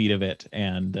 30 feet of it,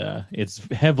 and it's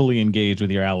heavily engaged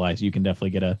with your allies. You can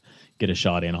definitely get a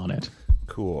shot in on it.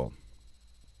 Cool.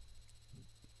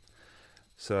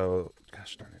 So,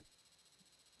 gosh darn it.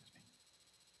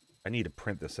 I need to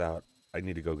print this out. I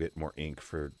need to go get more ink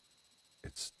for...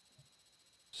 It's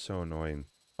so annoying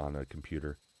on a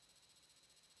computer.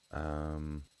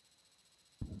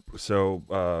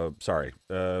 Sorry.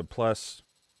 Plus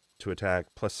to attack,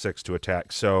 plus 6 to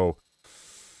attack. So,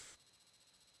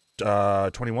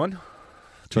 21?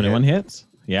 21 hits?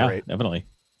 Yeah, Great. definitely.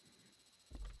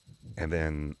 And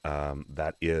then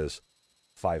that is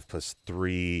 5 plus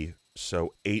 3,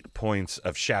 so 8 points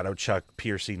of Shadow Chuck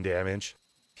piercing damage.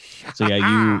 So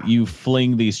yeah, you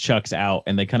fling these chucks out,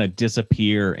 and they kind of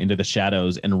disappear into the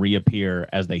shadows and reappear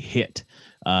as they hit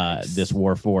this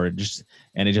Warforged,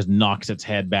 and it just knocks its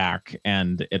head back,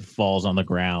 and it falls on the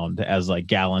ground as like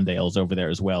Gallendale's over there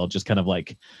as well, just kind of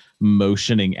like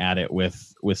motioning at it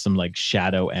with some like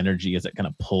shadow energy as it kind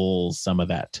of pulls some of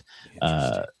that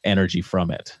energy from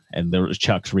it, and the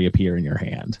chucks reappear in your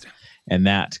hand. And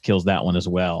that kills that one as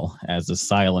well, as the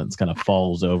silence kind of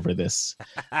falls over this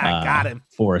Got him.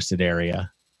 forested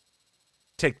area.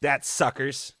 Take that,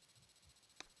 suckers.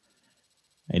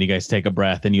 And you guys take a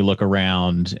breath and you look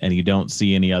around and you don't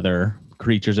see any other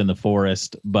creatures in the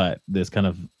forest, but this kind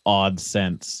of odd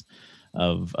sense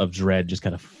of dread just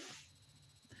kind of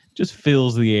just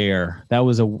fills the air. It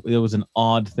was an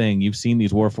odd thing. You've seen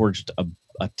these Warforged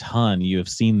a ton. You have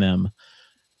seen them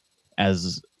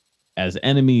as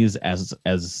enemies, as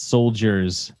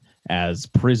soldiers, as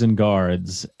prison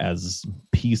guards, as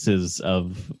pieces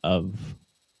of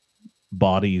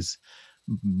bodies.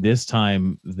 This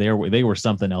time they were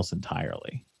something else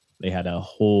entirely. They had a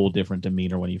whole different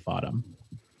demeanor when you fought them.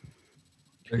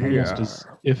 Almost as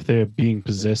if they're being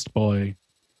possessed by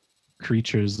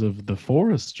creatures of the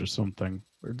forest or something.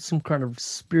 Or some kind of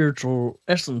spiritual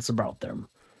essence about them.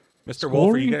 Mr.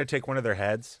 Wolf, are you going to take one of their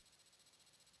heads?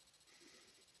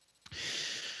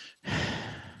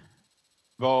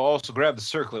 Well, also grab the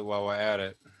circlet while we're at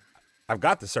it. I've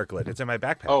got the circlet. It's in my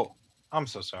backpack. Oh, I'm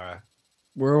so sorry.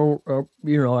 Well,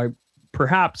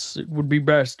 perhaps it would be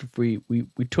best if we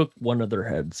took one of their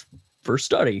heads for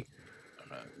study.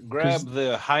 Grab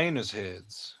the hyena's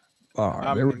heads.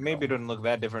 Maybe it doesn't look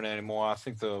that different anymore. I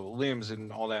think the limbs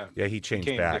and all that. Yeah, he changed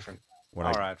became back. different. When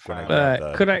All I, right, when I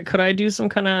fine. grabbed Could I do some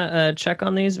kind of check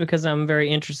on these, because I'm very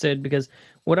interested, because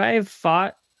would I have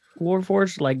fought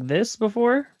Warforged like this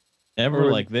before?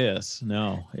 Ever like this?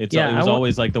 No. It was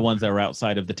always like the ones that were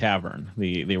outside of the tavern.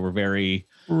 They were very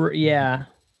yeah.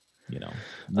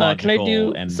 Logical can I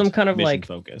do and some kind of like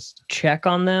focused check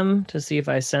on them to see if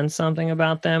I sense something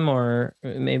about them, or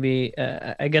maybe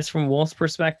I guess from Wolf's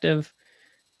perspective,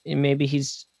 maybe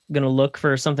he's gonna look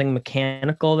for something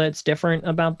mechanical that's different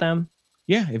about them.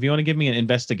 Yeah, if you want to give me an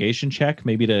investigation check,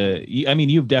 maybe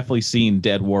you've definitely seen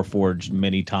Dead Warforged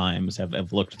many times,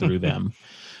 have looked through them.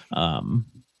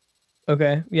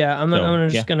 Okay, yeah, I'm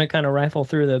just gonna kind of rifle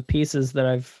through the pieces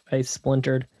that I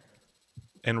splintered.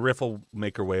 And Riff will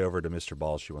make her way over to Mr.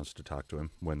 Ball. She wants to talk to him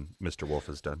when Mr. Wolf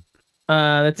is done.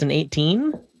 That's an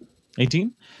 18.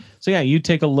 18. So yeah, you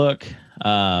take a look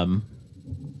at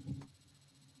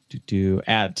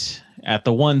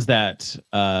the ones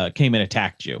that came and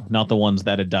attacked you, not the ones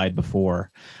that had died before.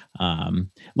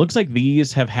 Looks like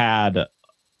these have had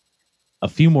a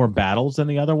few more battles than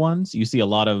the other ones. You see a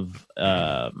lot of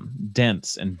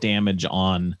dents and damage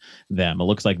on them. It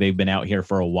looks like they've been out here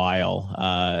for a while.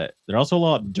 They're also a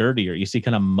lot dirtier. You see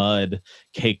kind of mud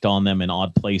caked on them in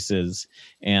odd places,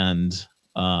 and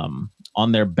on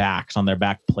their backs, on their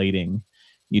back plating,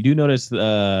 you do notice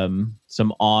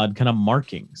some odd kind of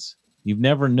markings. You've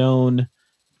never known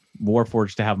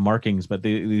Warforged to have markings, but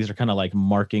these are kind of like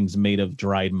markings made of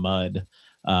dried mud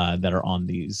that are on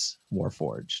these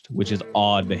Warforged, which is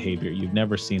odd behavior. You've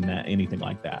never seen anything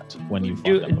like that when you've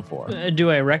fought them before. Do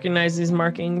I recognize these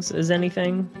markings as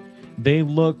anything? They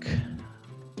look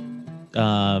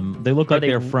like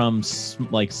they're from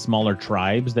like smaller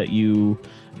tribes that you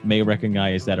may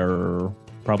recognize that are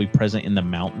probably present in the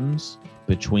mountains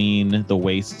between the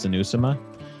wastes and Usama.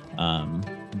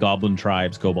 Goblin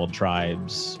tribes, kobold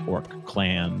tribes, orc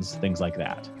clans, things like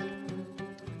that.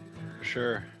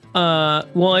 Sure.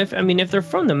 Well, if they're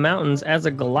from the mountains, as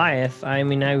a Goliath, I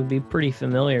would be pretty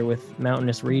familiar with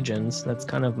mountainous regions. That's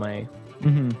kind of my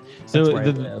So That's where I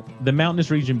live. the mountainous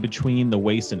region between the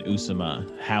Waste and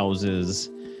Usama houses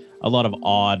a lot of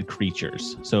odd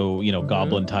creatures. So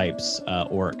goblin types,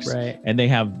 orcs, Right. and they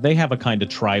have a kind of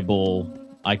tribal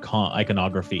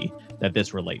iconography that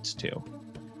this relates to.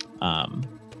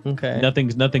 Okay.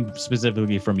 Nothing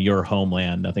specifically from your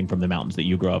homeland, nothing from the mountains that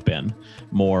you grew up in,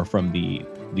 more from the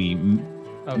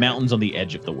mountains on the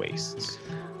edge of the wastes.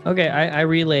 Okay, I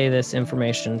relay this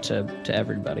information to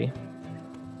everybody.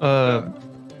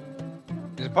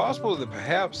 Is it possible that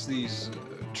perhaps these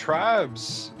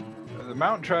tribes, the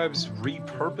mountain tribes,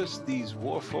 repurposed these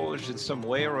warforged in some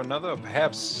way or another?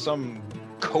 Perhaps some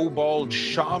kobold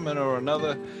shaman or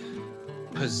another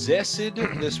possessed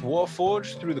this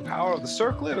warforged through the power of the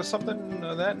circlet or something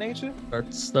of that nature?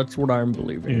 That's what I'm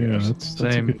believing. Yeah, yes. that's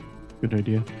Same. a good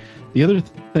idea. The other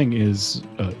thing is,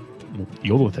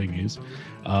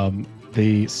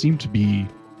 they seem to be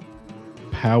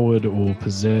powered or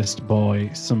possessed by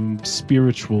some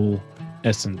spiritual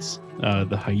essence.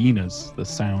 The hyenas, the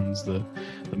sounds, the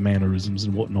mannerisms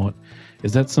and whatnot.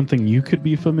 Is that something you could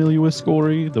be familiar with,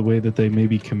 Scory? The way that they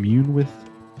maybe commune with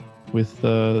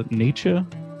nature?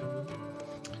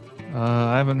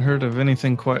 I haven't heard of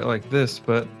anything quite like this,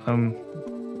 but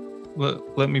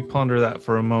let me ponder that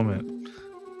for a moment.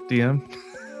 DM?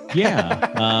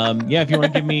 Yeah. If you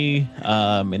want to give me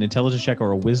an intelligence check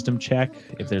or a wisdom check,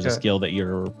 if there's a Okay. skill that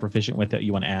you're proficient with that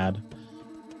you want to add,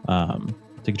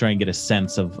 to try and get a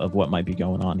sense of what might be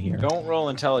going on here. Don't roll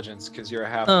intelligence because you're a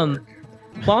half.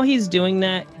 While he's doing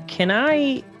that, can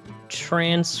I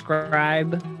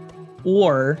transcribe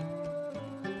or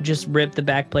just rip the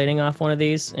back plating off one of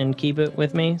these and keep it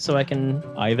with me so I can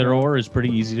Either or is pretty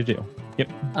easy to do. Yep.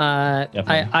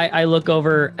 Definitely. I look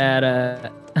over at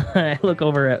I look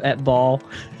over at Ball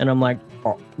and I'm like,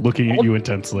 Looking at you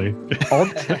intensely.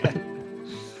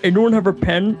 anyone have a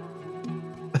pen?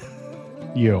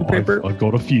 Yo, Paper? I've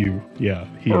got a few. Yeah.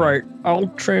 Here. All right, I'll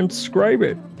transcribe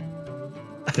it.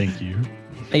 Thank you.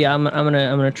 Yeah, I'm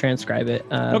gonna transcribe it.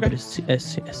 Okay. But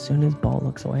as soon as Ball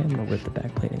looks away, I'm gonna rip the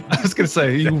back plating off. I was gonna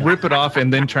say you rip it off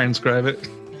and then transcribe it.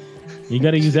 You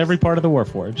got to use every part of the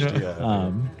Warforged.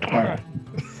 Yeah.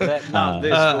 That not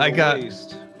this I got-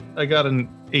 waste. I got an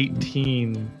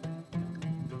 18.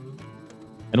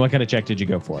 And what kind of check did you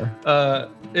go for?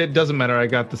 It doesn't matter. I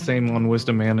got the same on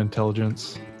wisdom and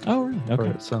intelligence. Oh, really? For Okay.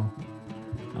 it, so,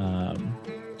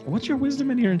 What's your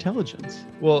wisdom and your intelligence?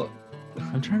 well,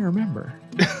 I'm trying to remember.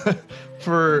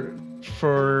 for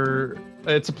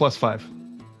it's a +5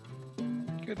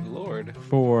 Good lord.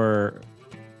 For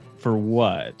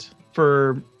what?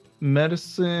 for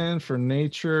medicine, for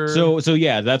nature. So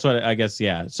yeah, that's what I guess.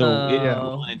 Yeah. So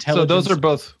Oh. an so intelligence those are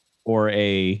both. or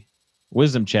a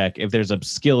wisdom check. If there's a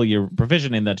skill you're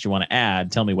proficient in that you want to add,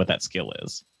 tell me what that skill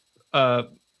is.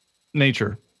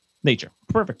 Nature. Nature.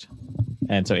 Perfect.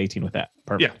 And so 18 with that.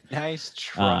 Perfect. Nice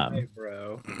try, Um,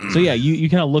 bro. So yeah, you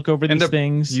kind of look over End these up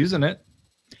things Using it.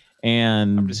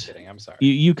 and I'm just kidding. I'm sorry.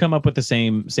 you come up with the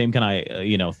same kind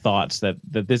of thoughts that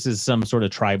this is some sort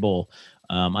of tribal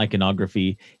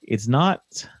iconography. It's not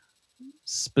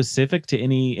specific to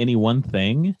any one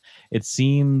thing. It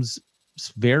seems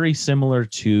very similar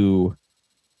to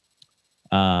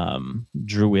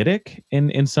druidic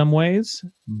in some ways,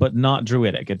 but not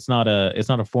druidic. It's not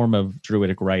a form of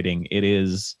druidic writing. It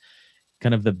is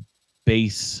kind of the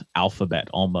base alphabet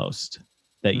almost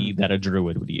that a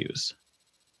druid would use.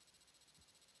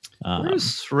 Where's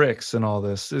Srix in all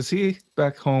this? Is he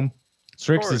back home?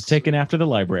 Strix course. is taken after the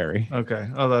library. Okay.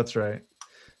 Oh, that's right.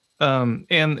 And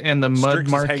the mud Strix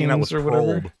is hanging out markings with or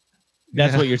whatever. Probe.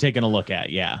 That's Yeah. what you're taking a look at.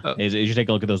 Yeah, Oh. is you take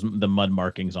a look at the mud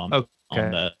markings on Okay.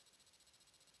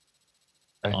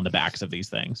 on the backs of these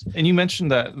things. And you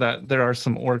mentioned that there are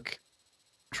some orc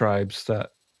tribes that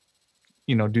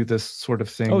do this sort of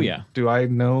thing. Oh, yeah. Do I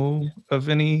know of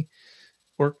any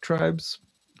orc tribes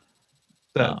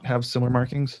that have similar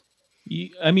markings?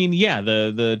 I mean, yeah,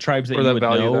 the tribes that Or you that would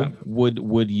value know that.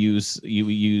 would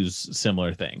use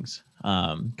similar things.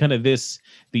 Kind of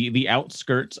the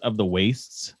outskirts of the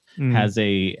wastes Mm. has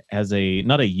a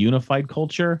not a unified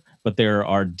culture, but there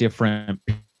are different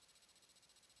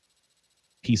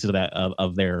pieces of that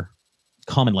of their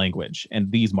common language,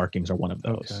 and these markings are one of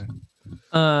those.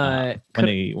 Okay. When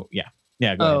they go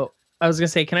ahead. I was gonna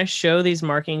say, can I show these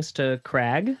markings to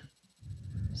Crag,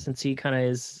 since he kind of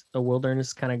is a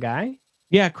wilderness kind of guy?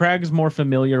 Yeah, Crag's more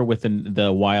familiar with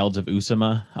the wilds of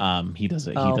Usama. He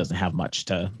doesn't have much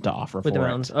to offer With for the it.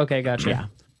 mountains. Okay, gotcha. Yeah.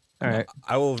 All right.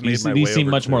 I will have made These, my these way seem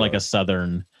over much to, more like a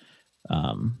southern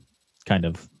kind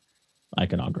of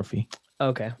iconography.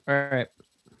 Okay. All right.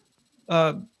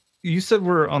 You said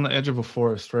we're on the edge of a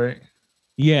forest, right?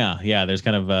 Yeah. There's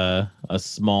kind of a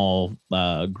small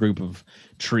group of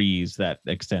trees that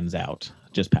extends out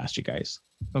just past you guys.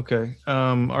 Okay.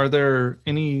 Are there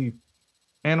any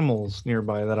animals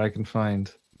nearby that I can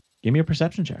find? Give me a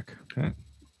perception check. Okay.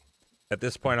 At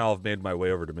this point, I'll have made my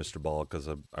way over to Mr. Ball because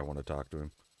I want to talk to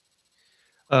him.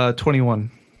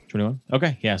 21. 21.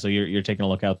 Okay, yeah. So you're taking a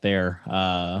look out there.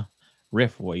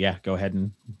 Riff, well, yeah. Go ahead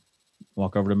and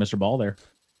walk over to Mr. Ball there.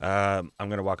 I'm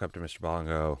gonna walk up to Mr. Ball and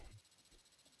go,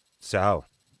 "So,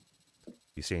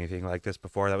 you see anything like this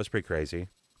before? That was pretty crazy."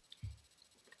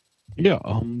 Yeah,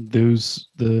 those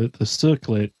the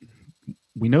circlet.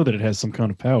 We know that it has some kind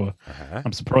of power. Uh-huh.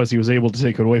 I'm surprised he was able to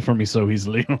take it away from me so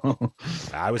easily.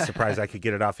 I was surprised I could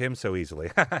get it off him so easily.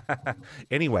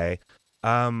 Anyway,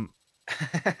 are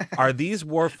these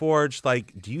Warforged,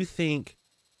 like, do you think,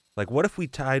 like, what if we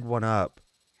tied one up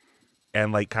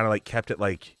and, like, kind of, like, kept it,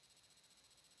 like,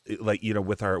 you know,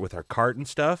 with our cart and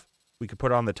stuff? We could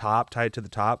put it on the top, tie it to the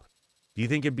top. Do you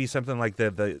think it'd be something like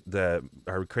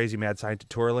our crazy mad scientist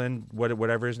Torlin,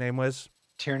 whatever his name was?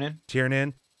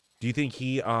 Tiernan? Do you think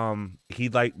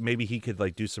he'd like, maybe he could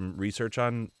like do some research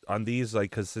on these, like,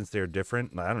 because since they're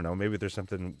different, I don't know, maybe there's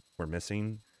something we're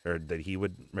missing or that he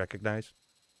would recognize?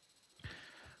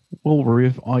 Well,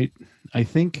 Riff, I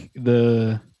think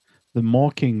the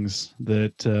markings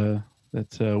that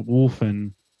Wolf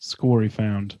and Scory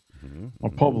found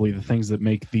are probably the things that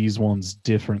make these ones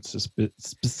different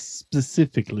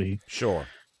specifically. Sure.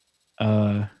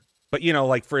 But, you know,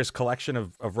 like for his collection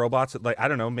of robots, like, I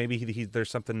don't know, maybe there's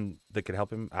something that could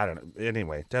help him. I don't know.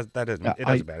 Anyway, it doesn't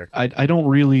matter. I don't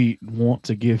really want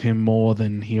to give him more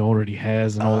than he already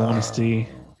has, in all honesty.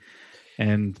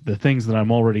 And the things that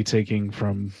I'm already taking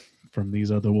from these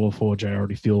other Warforged, I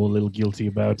already feel a little guilty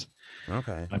about.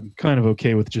 Okay. I'm kind of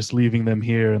okay with just leaving them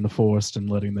here in the forest and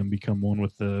letting them become one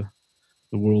with the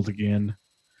world again.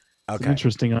 It's an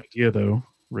interesting idea, though,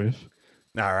 Riff.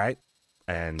 All right.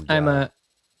 And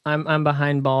I'm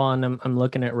behind Ball and I'm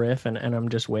looking at Riff and I'm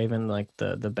just waving like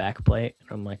the back plate.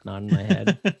 I'm like nodding my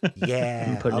head. Yeah.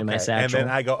 I'm putting in my satchel. And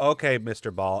then I go, okay,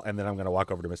 Mr. Ball. And then I'm going to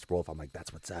walk over to Mr. Wolf. I'm like,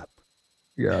 that's what's up.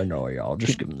 Yeah, I know. Yeah, I'll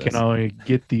just give him this. Can I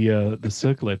get the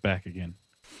circlet back again?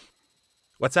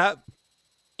 What's up?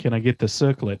 Can I get the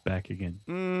circlet back again?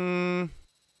 I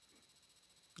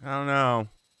don't know.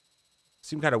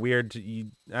 Seemed kind of weird. I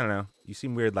don't know. You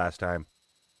seemed weird last time.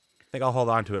 I think I'll hold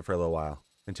on to it for a little while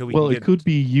until we. Well, it could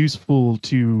be useful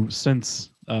to sense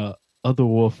other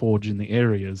Warforged in the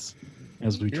areas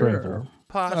as we travel.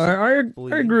 I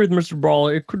agree with Mr.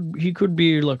 Ball. He could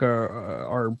be like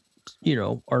our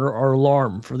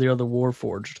alarm for the other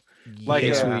Warforged. Like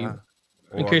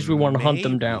in case we want to hunt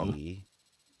them down.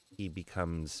 He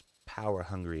becomes power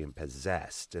hungry and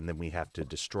possessed, and then we have to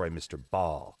destroy Mr.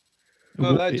 Ball.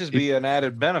 Well, that'd just be an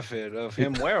added benefit of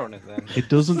him wearing it then. It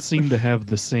doesn't seem to have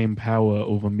the same power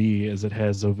over me as it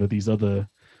has over these other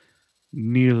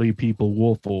nearly people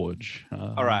Warforged.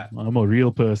 All right. I'm a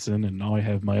real person, and I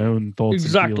have my own thoughts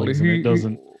and feelings, and it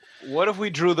doesn't... What if we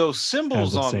drew those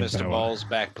symbols on Mr. power. Ball's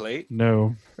backplate?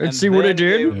 No. And see what it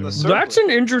did? No. That's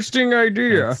an interesting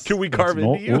idea. Can we carve That's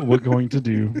into not you? what we're going to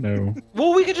do. No.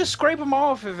 Well, we could just scrape them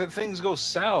off if things go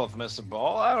south, Mr.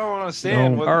 Ball. I don't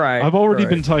understand. No. All right. I've already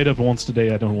been tied up once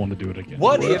today. I don't want to do it again.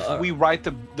 What if we write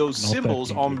those Not symbols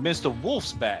that on kinky. Mr.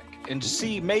 Wolf's back and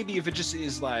see maybe if it just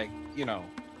is like, you know.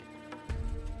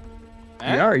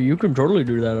 Eh? Yeah, you can totally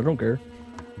do that. I don't care.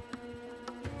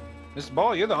 Mr.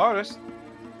 Ball, you're the artist.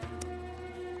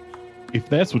 If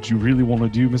that's what you really want to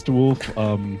do, Mr. Wolf,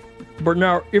 But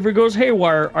now, if it goes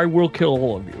haywire, I will kill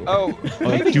all of you. Oh,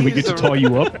 maybe do we he's get to the- tie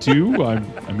you up too? I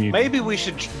mean, Maybe we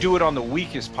should do it on the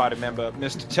weakest party member,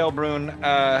 Mr. Telbrun.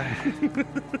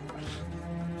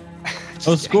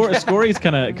 Scory's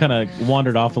kind of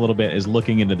wandered off a little bit, is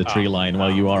looking into the tree line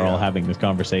while you are all yeah. having this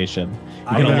conversation.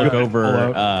 I You're gonna know. look pull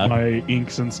over, out my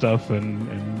inks and stuff and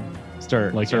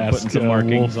start like putting ask, some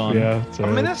markings Wolf, on. Yeah, I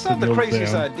mean, that's not the note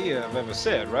craziest down. idea I've ever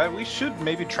said, right? We should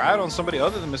maybe try it on somebody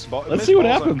other than Mr. Ball. Let's Mr. see what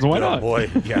Ball's happens. like, Why Oh not? boy,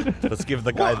 yeah. Let's give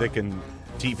the guy that can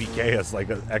TPK us like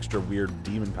extra weird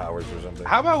demon powers or something.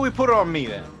 How about we put it on me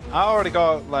then? I'm already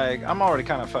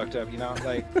kind of fucked up, you know?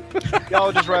 Like,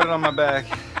 y'all just write it on my back.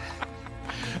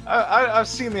 I've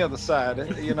seen the other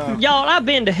side, you know? Y'all, I've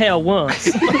been to hell once.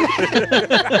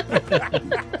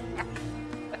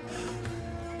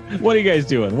 What are you guys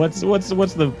doing? What's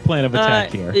the plan of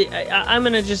attack here? I'm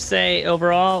gonna just say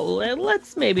overall,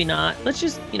 let's maybe not. Let's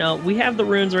just, we have the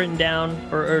runes written down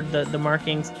or the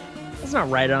markings. Let's not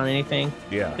write it on anything.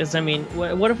 Yeah. Because I mean,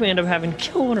 what if we end up having to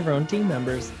kill one of our own team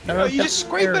members? You just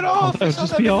scrape it off. That would It's not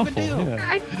just be that awful. big of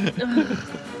a deal.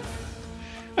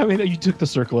 Yeah. I mean, you took the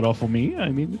circlet off of me. I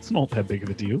mean, it's not that big of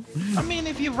a deal. I mean,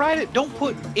 if you write it, don't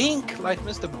put ink like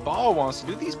Mr. Ball wants to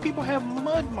do. These people have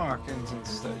mud markings and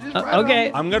stuff. Just write it on okay.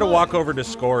 the I'm gonna mud. walk over to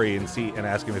Scory and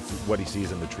ask him what he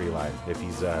sees in the tree line, if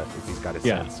he's got a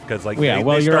Yeah. sense. Because like Well, yeah,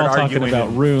 they you're start all talking arguing about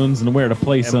and, runes and where to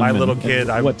place and them. my little kid,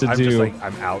 I'm what to I'm do. just like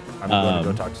I'm out. I'm going to Um,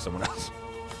 go talk to someone else.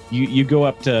 you go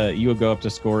up to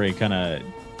Scory, kind of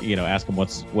ask him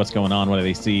what's going on, what do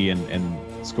they see,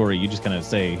 and Scory, you just kind of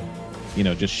say,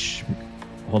 just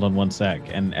hold on one sec.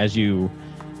 And as you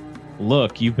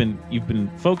look, you've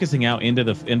been focusing out into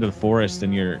the forest,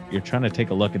 and you're trying to take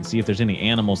a look and see if there's any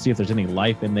animals, see if there's any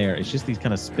life in there. It's just these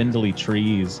kind of spindly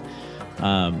trees,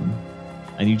 and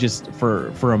you just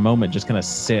for a moment just kind of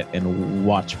sit and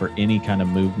watch for any kind of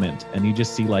movement, and you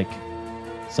just see like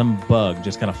some bug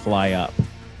just kind of fly up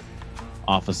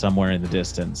off of somewhere in the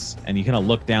distance, and you kind of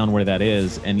look down where that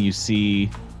is, and you see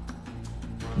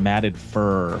matted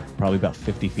fur probably about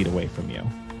 50 feet away from you,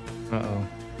 Uh-oh.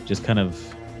 just kind of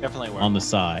Definitely on the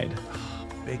side.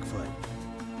 Bigfoot.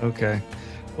 Okay.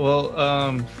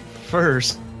 Well,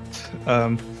 first,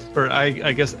 or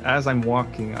I guess as I'm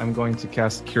walking, I'm going to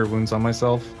cast Cure Wounds on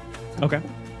myself. Okay.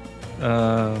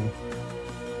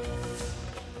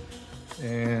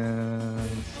 And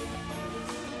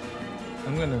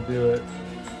I'm gonna do it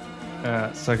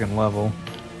at second level.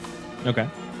 Okay.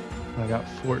 I got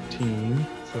 14,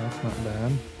 so that's not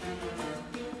bad.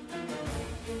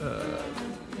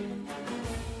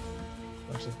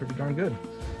 Actually, pretty darn good.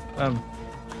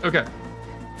 Okay.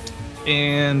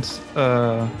 And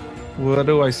what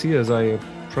do I see as I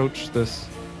approach this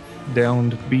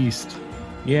downed beast?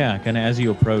 Yeah, kind of as you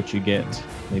approach, you get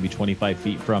maybe 25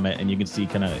 feet from it, and you can see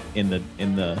kind of in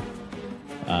the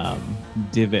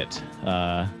divot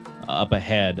up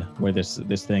ahead where this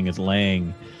thing is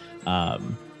laying.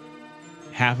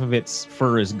 Half of its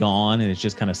fur is gone, and it's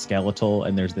just kind of skeletal,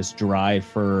 and there's this dry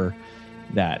fur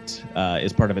that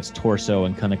is part of its torso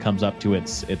and kind of comes up to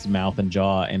its mouth and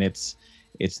jaw, and it's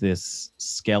this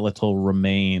skeletal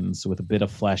remains with a bit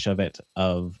of flesh of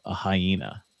a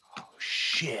hyena. Oh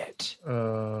shit!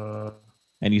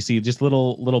 And you see just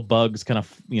little bugs kind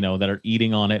of that are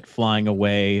eating on it, flying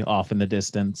away off in the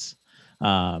distance.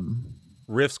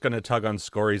 Riff's gonna tug on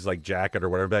Scory's like jacket or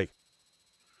whatever. Be like,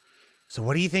 so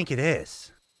what do you think it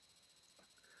is?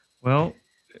 Well,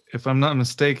 if I'm not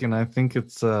mistaken, I think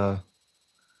it's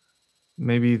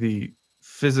maybe the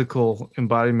physical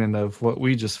embodiment of what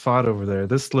we just fought over there.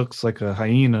 This looks like a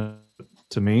hyena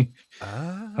to me.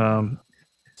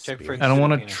 Check for I don't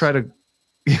want to penis. try to.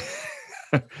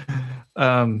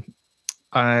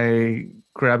 I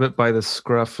grab it by the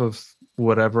scruff of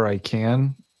whatever I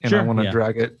can, and Sure, I want to yeah.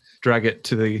 drag it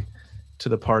to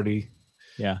the party.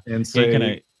 Yeah. And So you kind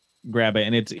say, of grab it,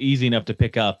 and it's easy enough to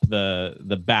pick up.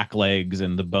 The back legs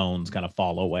and the bones kind of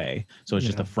fall away, so it's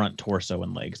just Yeah. the front torso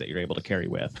and legs that you're able to carry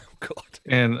with. God.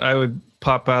 and I would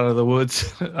pop out of the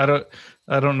woods. I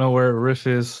don't know where Riff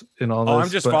is in all this. Oh, I'm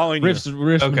just but, following you. Riff's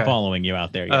Okay. been following you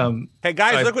out there. Yeah. Hey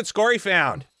guys, I- look what Scory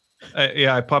found.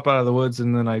 I pop out of the woods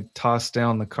and then I toss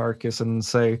down the carcass and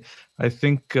say, I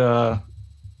think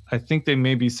they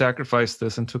maybe sacrificed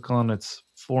this and took on its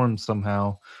form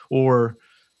somehow, or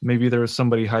maybe there was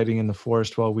somebody hiding in the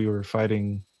forest while we were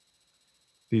fighting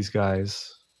these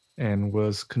guys and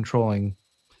was controlling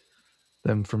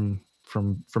them from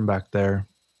back there.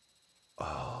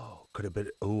 Oh, could have been.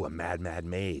 Ooh, a mad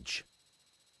mage.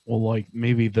 Well, like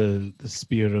maybe the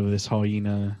spirit of this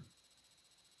hyena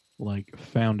like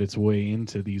found its way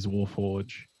into these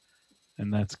Warforge,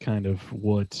 and that's kind of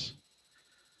what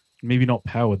maybe not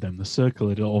powered them. The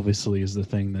circlet obviously is the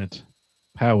thing that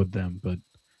powered them, but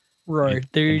Right.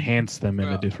 it They enhanced them in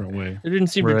a different way. didn't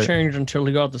seem Right. to change until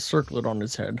he got the circlet on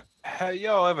his head. Have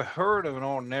y'all ever heard of an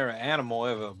ordinary animal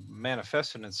ever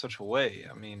manifesting in such a way?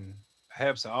 I mean,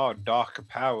 perhaps there are darker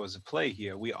powers at play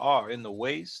here. We are in the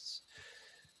wastes.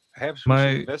 Perhaps we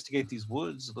should investigate these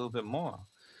woods a little bit more.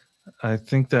 I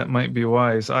think that might be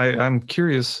wise. I'm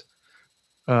curious.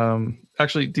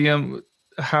 Actually, DM,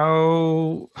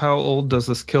 how old does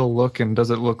this kill look, and does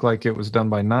it look like it was done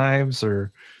by knives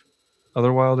or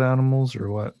other wild animals or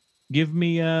what? Give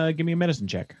me a medicine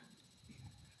check.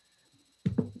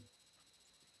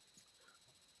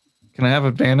 Can I have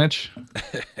advantage?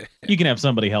 You can have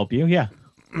somebody help you. Yeah.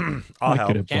 I'll I help.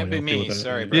 could have Can't be probably helped you me. with that.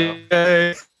 Sorry, bro.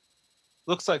 Yay!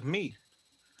 Looks like me.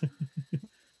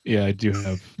 Yeah, I do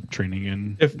have training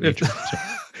in If nature, so-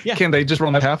 Yeah. Can they just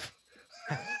roll that half?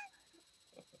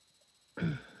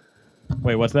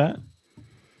 Wait, what's that?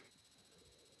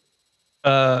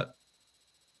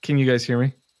 Can you guys hear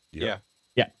me? Yeah.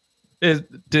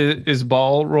 Is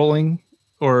ball rolling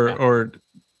or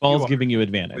Ball's You are. giving you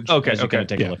advantage. Okay, as you kind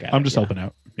of okay. take a look at I'm it. just helping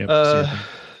out. Yep,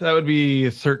 That would be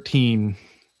 13.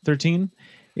 13.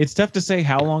 It's tough to say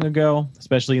how long ago,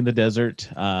 especially in the desert.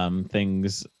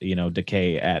 Things,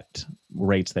 decay at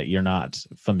rates that you're not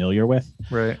familiar with.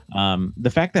 Right. The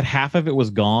fact that half of it was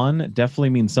gone definitely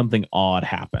means something odd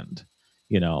happened.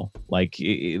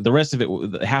 The rest of it,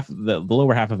 the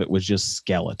lower half of it was just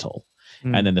skeletal.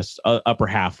 And then this upper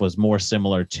half was more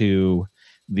similar to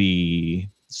the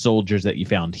soldiers that you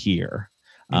found here.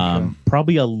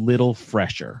 Probably a little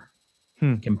fresher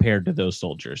compared to those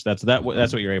soldiers. That's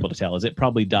what you're able to tell. Is it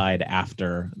probably died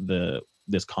after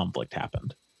this conflict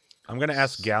happened. I'm going to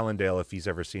ask Gallendale if he's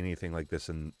ever seen anything like this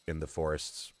in the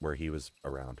forests where he was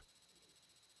around.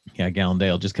 Yeah,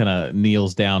 Gallendale just kind of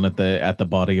kneels down at the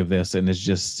body of this and is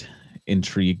just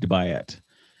intrigued by it.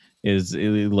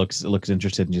 It looks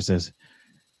interested and just says,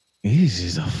 "This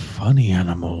is a funny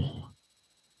animal.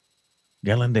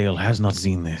 Gallendale has not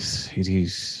seen this. It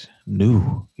is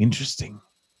new, interesting."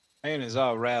 And is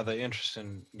all rather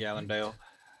interesting, Gallendale.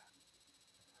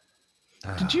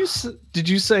 Did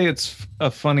you say it's a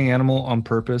funny animal on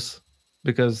purpose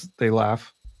because they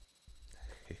laugh?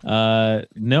 No,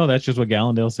 that's just what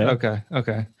Gallendale said.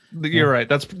 Okay. You're right.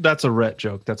 That's a Rhett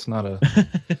joke. That's not a.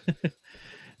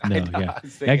 No, I yeah.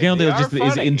 was thinking Gallendale they just are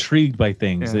is funny. intrigued by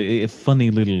things. Yeah. A funny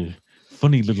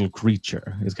little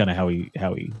creature is kind of how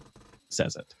he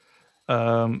says it.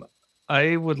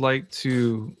 I would like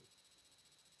to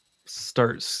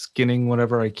start skinning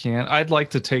whatever I can. I'd like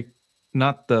to take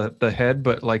not the head,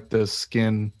 but like the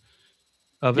skin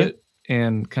of it,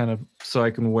 and kind of so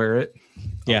I can wear it.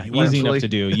 Yeah, you easy actually enough to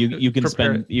do. You can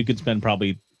prepare spend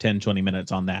probably 10-20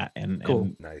 minutes on that, and, Cool.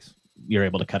 and Nice. you're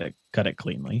able to cut it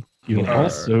cleanly. You're Yeah.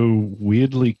 also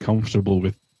weirdly comfortable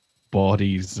with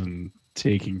bodies and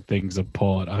taking things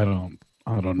apart. I don't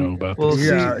know about Well, this.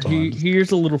 Yeah, sometimes. he is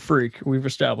a little freak. We've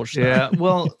established that. Yeah.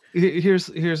 Well,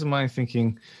 here's my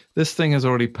thinking. This thing has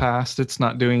already passed. It's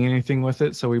not doing anything with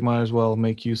it, so we might as well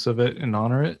make use of it and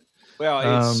honor it. Well,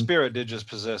 its spirit did just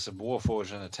possess a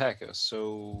warforged and attack us,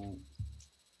 so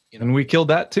And we killed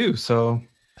that too. So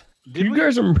Can you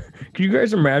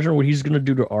guys imagine what he's gonna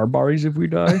do to our bodies if we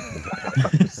die?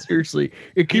 Seriously,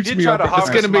 it He keeps did me try up. to at night.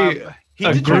 harvest gonna be my. He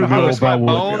a did try to Google harvest my about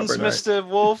what- bones, Every night. Mr.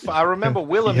 Wolf. I remember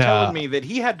Willem Yeah. telling me that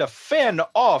he had to fend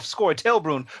off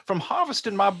Scoretelbrun from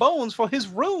harvesting my bones for his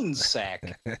rune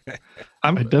sack.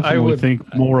 I definitely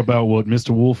think more about what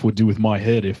Mr. Wolf would do with my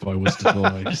head if I was to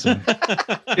die. So.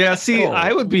 Yeah, see, Oh.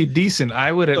 I would be decent.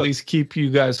 I would at Look. least keep you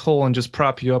guys whole and just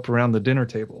prop you up around the dinner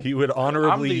table. He would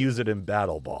honorably I'm the- use it in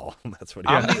battle ball. That's what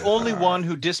he I'm the only one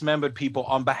who dismembered people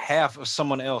on behalf of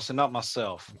someone else and not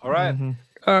myself. All right? Mhm.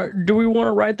 Do we want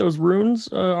to write those runes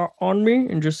on me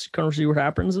and just kind of see what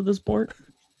happens at this point?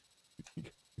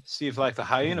 See if like the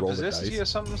hyena Roll the possesses dice. you or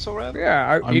something so rather.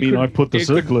 Yeah, I mean, I put the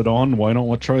circlet on. Why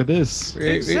not try this?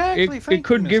 Exactly. It Thank you,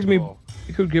 could give Mr. me. Wolf.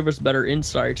 It could give us better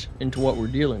insight into what we're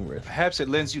dealing with. Perhaps it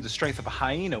lends you the strength of a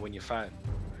hyena when you find.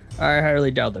 I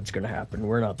highly doubt that's going to happen.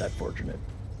 We're not that fortunate.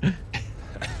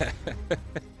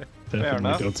 Definitely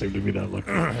enough. don't seem to be that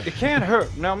lucky. It can't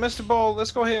hurt. Now, Mr. Ball,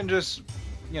 let's go ahead and just,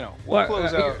 we'll Well,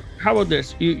 close out. how about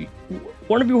this?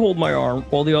 One of you hold my arm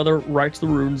while the other writes the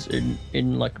runes in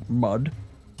like mud,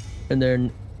 and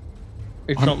then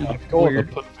if something I've got a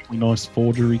weird. perfectly nice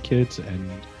forgery kit and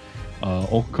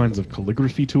all kinds of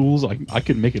calligraphy tools. I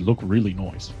could make it look really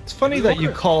nice. It's funny that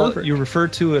Perfect. you refer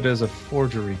to it as a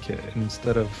forgery kit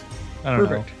instead of, I don't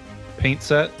Perfect. know, paint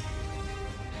set.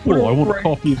 Put Well, it I want right- to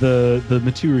copy the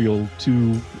material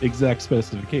to exact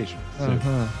specifications. So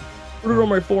Uh-huh. Put it on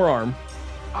my forearm.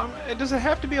 Does it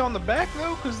have to be on the back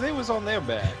though? Because they was on their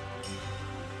back.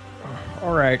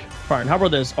 All right, fine. How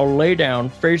about this? I'll lay down,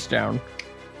 face down,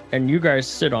 and you guys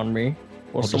sit on me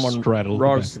while I'll someone just straddle the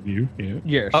draws. back of you. Yeah.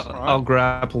 Yes. I'll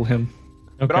grapple him.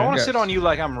 But I want to Yes. sit on you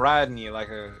like I'm riding you, like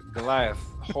a Goliath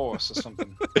horse or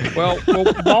something. well,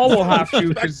 Ball will have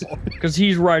to because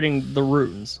he's writing the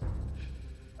runes.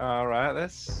 All right,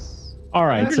 that's All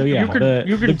right, so yeah, you could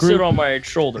the sit group on my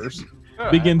shoulders. all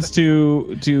right. begins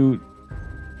to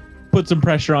put some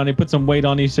pressure on you, put some weight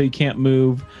on you, so you can't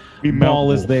move. We Ball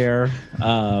mount is wolf. there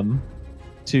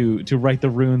to write the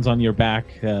runes on your back.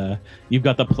 You've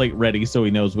got the plate ready, so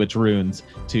he knows which runes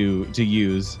to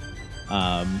use.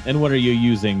 And what are you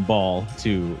using, Ball,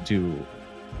 to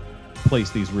place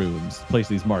these runes, place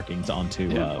these markings onto?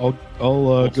 Yeah, I'll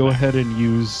wolf's go back. ahead and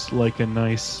use like a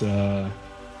nice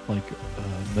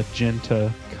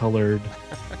magenta colored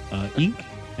ink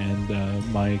and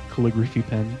my calligraphy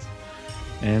pens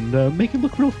and make it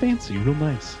look real fancy, real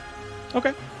nice.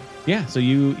 Okay. Yeah. So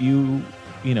you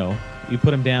You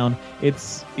put them down.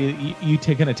 You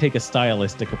kind of take a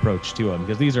stylistic approach to them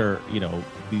because these are,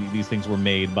 these things were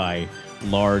made by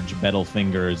large metal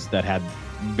fingers that had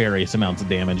various amounts of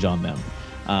damage on them.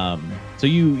 So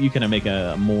you kind of make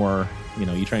a more,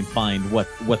 you try and find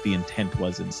what the intent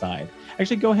was inside.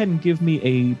 Actually, go ahead and give me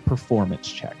a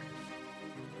performance check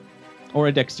or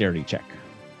a dexterity check.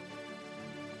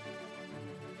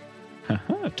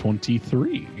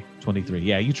 23. 23.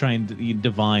 Yeah, you try and you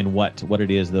divine what it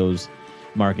is those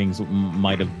markings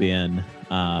might have been.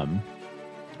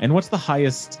 And what's the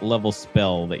highest level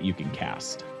spell that you can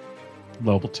cast?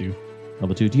 Level 2.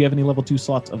 Level 2. Do you have any level 2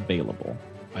 slots available?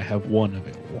 I have one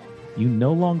available. You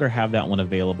no longer have that one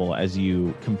available as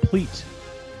you complete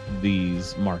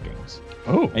these markings.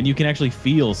 Oh. And you can actually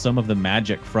feel some of the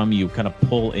magic from you kind of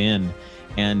pull in,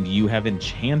 and you have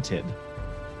enchanted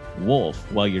Wolf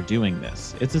while you're doing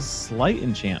this. It's a slight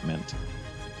enchantment,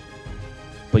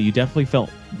 but you definitely felt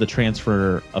the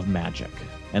transfer of magic.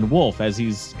 And Wolf, as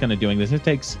he's kind of doing this, it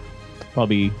takes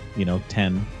probably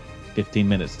 10 15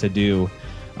 minutes to do.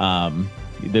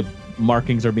 The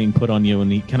markings are being put on you,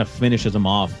 and he kind of finishes them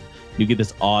off. You get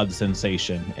this odd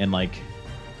sensation, and like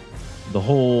the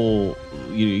whole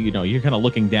you're kind of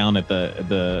looking down at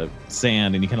the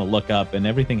sand, and you kind of look up, and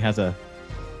everything has a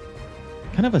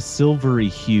kind of a silvery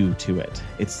hue to it.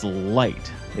 It's light.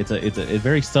 It's a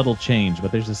very subtle change,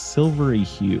 but there's a silvery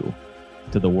hue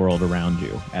to the world around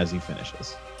you as he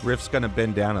finishes. Riff's gonna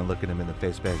bend down and look at him in the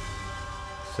face, big.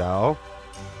 So,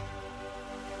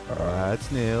 that's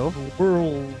new. The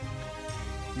world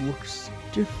looks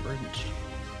different.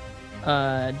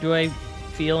 Do I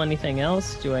feel anything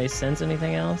else? Do I sense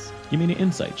anything else? Give me an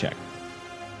insight check.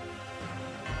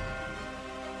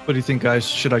 What do you think, guys?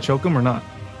 Should I choke him or not?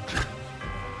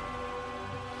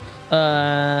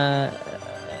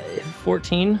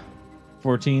 14.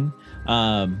 14.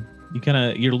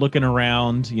 You're looking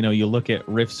around, you look at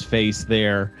Riff's face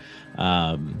there.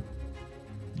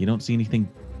 You don't see anything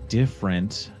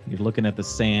different. You're looking at the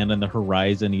sand and the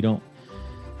horizon. You don't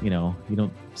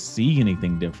see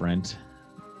anything different.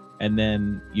 And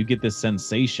then you get this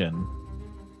sensation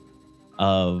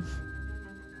of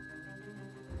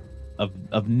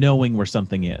knowing where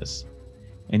something is.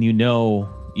 And you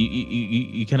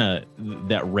kind of,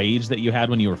 that rage that you had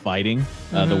when you were fighting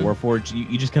the Warforged,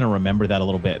 you just kind of remember that a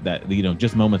little bit, that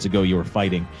just moments ago you were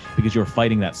fighting, because you were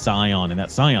fighting that Scion, and that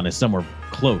Scion is somewhere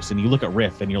close, and you look at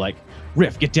Riff and you're like,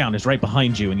 Riff, get down, it's right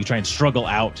behind you, and you try and struggle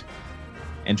out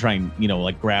and try and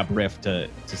grab Riff to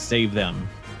save them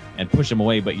and push him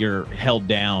away, but you're held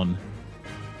down,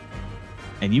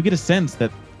 and you get a sense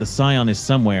that the Scion is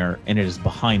somewhere, and it is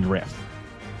behind Riff.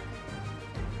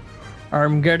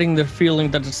 I'm getting the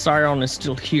feeling that the Scion is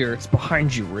still here. It's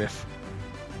behind you, Riff.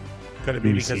 Could it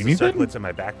be because the circlet's in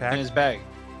my backpack? In his bag.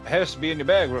 It has to be in your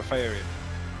bag, Rafarian.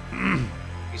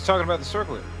 He's talking about the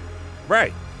circlet.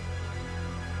 Right.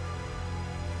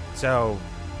 So,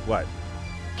 what?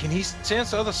 Can he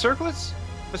sense other circlets?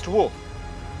 Mr. Wolf.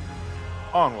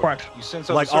 Onward. What? You sense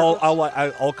other Like, circlets?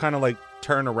 I'll kind of like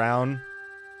turn around,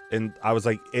 and I was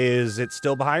like, is it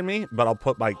still behind me? But I'll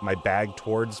put my bag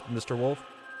towards Mr. Wolf.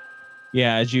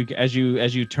 Yeah, as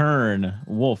you turn,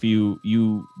 Wolf,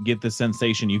 you get the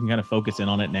sensation. You can kind of focus in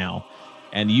on it now,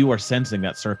 and you are sensing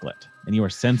that circlet, and you are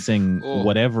sensing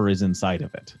whatever is inside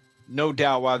of it. No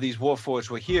doubt while these Warforged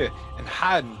were here and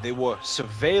hiding, they were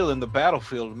surveilling the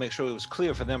battlefield to make sure it was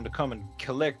clear for them to come and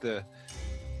collect the...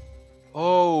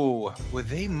 Oh, were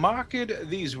they marked?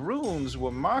 These runes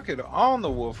were marked on the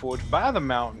Warforged by the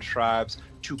mountain tribes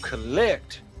to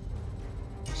collect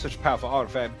such a powerful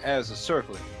artifact as a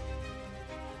circlet.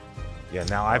 Yeah,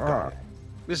 now I've got it.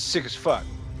 This is sick as fuck.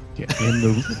 Yeah, and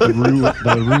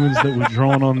the runes that were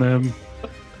drawn on them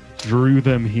drew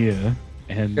them here,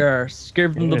 and Yes,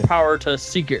 give them the power to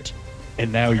seek it.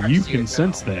 and now I you see it can now.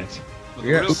 sense that. But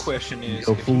the real question is,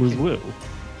 Go if, full as will.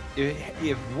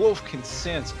 if Wolf can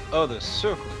sense other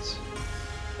circlets,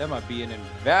 that might be an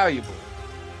invaluable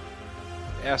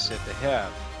asset to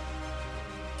have.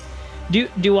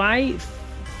 Do I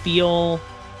feel?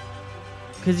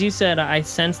 Because you said I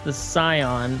sense the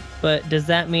Scion, but does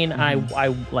that mean I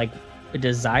like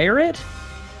desire it?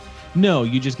 No,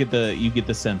 you just get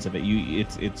the sense of it.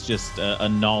 It's just a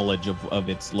knowledge of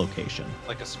its location.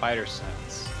 Like a spider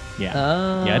sense. Yeah.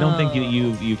 Oh. Yeah, I don't think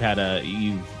you've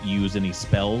used any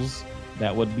spells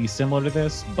that would be similar to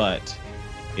this, but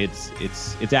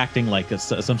it's acting like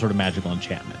some sort of magical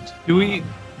enchantment.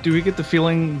 Do we get the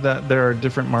feeling that there are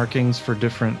different markings for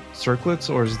different circlets,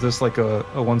 or is this like a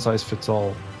one size fits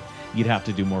all? You'd have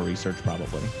to do more research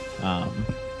probably.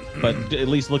 but at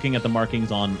least looking at the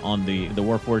markings on the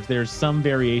Warforged, there's some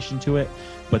variation to it,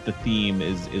 but the theme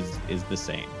is the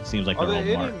same. Seems like Are they're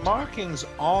there all any marked. markings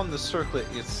on the circlet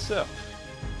itself?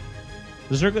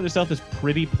 The circlet itself is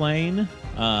pretty plain.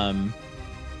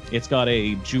 It's got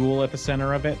a jewel at the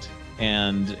center of it,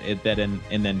 and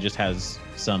then just has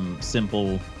some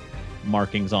simple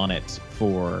markings on it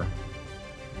for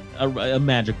a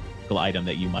magical item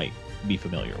that you might be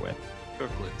familiar with.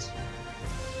 Circlets.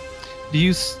 Do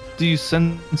you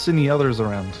sense any others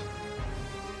around?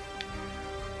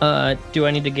 Do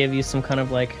I need to give you some kind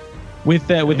of like? With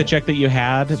the check that you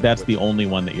had, that's the only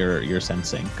one that you're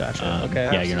sensing. Gotcha. Okay.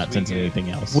 Yeah, you're not sensing anything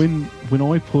else. When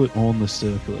I put on the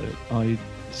circlet, I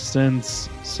sense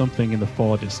something in the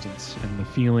far distance and the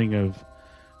feeling of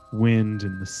wind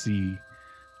and the sea.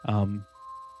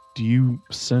 Do you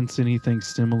sense anything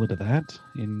similar to that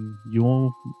in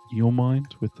your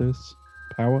mind with this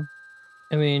power?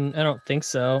 I mean, I don't think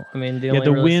so. I mean, the Yeah, only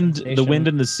the real wind sensation-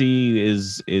 and the sea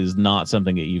is not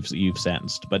something that you've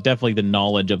sensed, but definitely the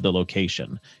knowledge of the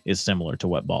location is similar to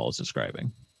what Ball is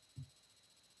describing.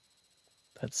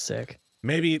 That's sick.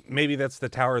 Maybe that's the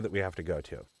tower that we have to go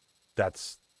to.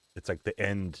 It's like the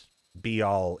end, be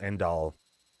all, end all.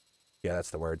 Yeah,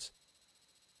 that's the words.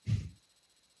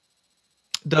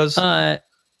 Does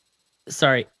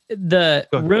Sorry. The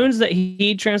Go ahead. runes that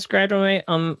he transcribed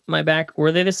on my back,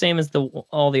 were they the same as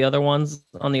all the other ones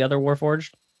on the other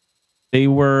Warforged? They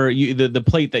were the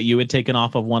plate that you had taken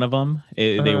off of one of them.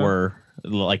 They Uh-huh. were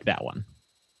like that one.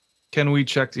 can we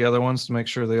check the other ones to make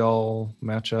sure they all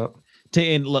match up?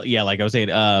 Yeah, like I was saying,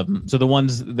 so the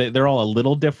ones they're all a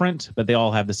little different, but they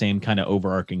all have the same kind of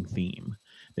overarching theme.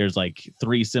 There's like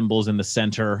 3 symbols in the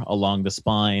center along the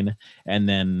spine, and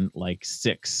then like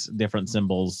 6 different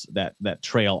symbols that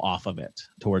trail off of it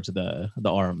towards the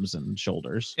arms and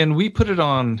shoulders. And we put it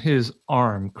on his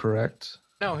arm, correct?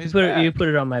 No, his You put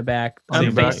it on my back. On I'm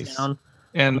your face back. down.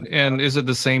 And is it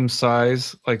the same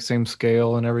size, like same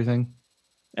scale and everything?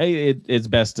 It's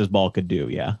best as Ball could do,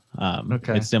 yeah.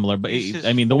 Okay. It's similar, but This is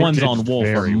I mean the ones did on Wolf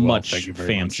are very well, much thank you very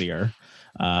much. fancier.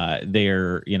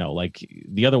 They're like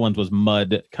the other ones was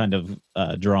mud kind of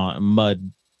drawn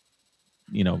mud,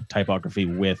 typography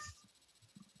with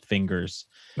fingers.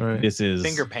 All right. This is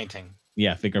finger painting.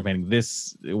 yeah, finger painting.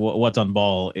 This what's on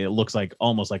Ball, it looks like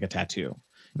almost like a tattoo.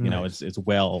 Nice. It's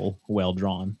well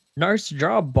drawn. Nice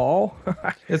job, Ball.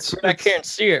 It's I can't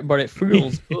see it, but it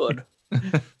feels good.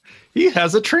 he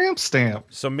has a tramp stamp.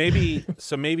 So maybe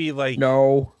like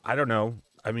No. I don't know.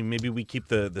 I mean, maybe we keep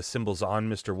the symbols on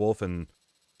Mr. Wolf, and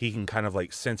he can kind of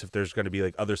like sense if there's going to be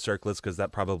like other circlets, because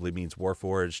that probably means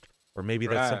Warforged, or maybe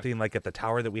that's Right. something like at the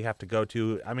tower that we have to go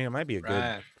to. I mean, it might be a good,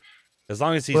 Right. as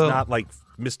long as he's Well- not like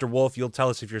Mr. Wolf. You'll tell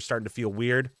us if you're starting to feel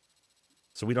weird,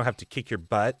 so we don't have to kick your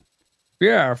butt.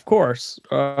 Yeah, of course.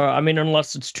 I mean,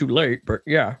 unless it's too late, but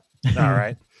yeah. All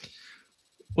right.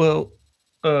 Well,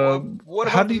 What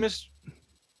how about do the you- Miss?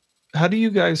 how do you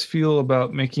guys feel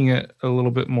about making it a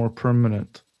little bit more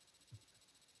permanent?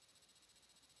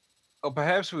 Oh,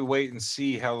 perhaps we wait and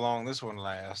see how long this one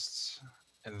lasts,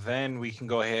 and then we can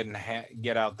go ahead and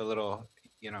get out the little,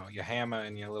 your hammer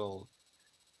and your little.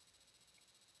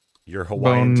 Your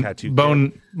Hawaiian tattoo.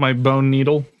 kit. My bone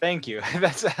needle. Thank you.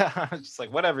 That's just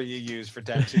like whatever you use for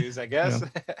tattoos, I guess.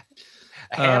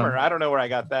 A hammer. I don't know where I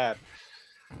got that.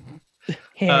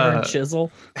 Hammer and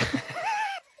chisel.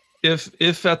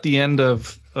 If at the end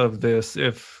of this,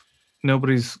 if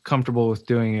nobody's comfortable with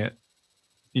doing it,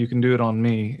 you can do it on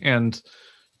me, and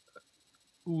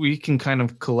we can kind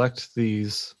of collect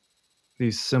these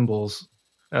symbols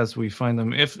as we find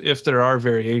them. If there are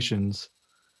variations,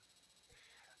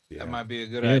 That might be a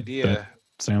good Yeah, idea.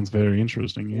 Sounds very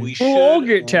interesting. Yeah. We We'll all should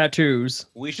get tattoos.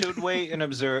 We should wait and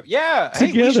observe. Yeah, hey,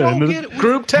 we Together should all in a get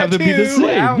group Have tattoo. them be the same.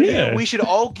 Wow, Yeah. we should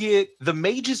all get the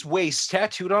mage's waist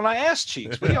tattooed on our ass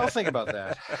cheeks. What do y'all think about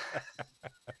that?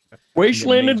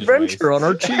 Wasteland mage's adventure on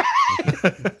our waist. cheek.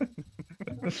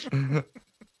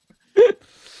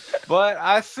 But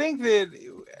I think that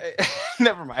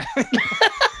never mind.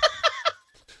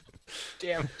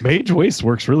 Damn. Mage waste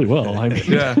works really well. I mean,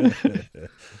 Yeah.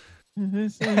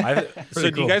 So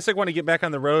do cool. you guys like want to get back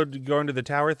on the road going to the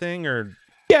tower thing, or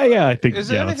yeah. I think. Is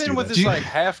there yeah, let's anything do with that. this like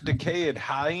half decayed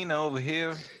hyena over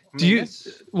here? I Do mean, you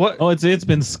it's- what Oh, it's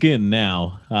been skinned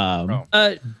now. Oh.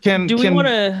 can Do we can want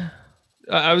to?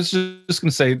 I was just gonna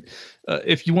say,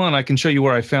 if you want, I can show you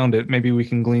where I found it. Maybe we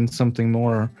can glean something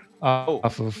more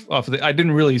off of the. I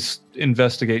didn't really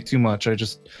investigate too much. I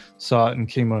just saw it and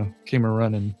came a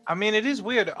running. I mean, it is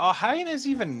weird. Are hyenas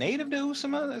even native to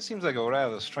Usama? That seems like a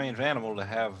rather strange animal to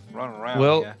have running around.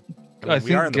 Well, here. I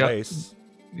we are in think the wastes?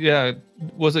 Yeah,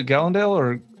 was it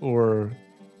Gallendale or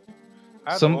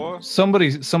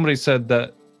Somebody said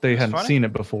that they hadn't funny. seen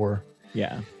it before.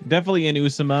 Yeah, definitely in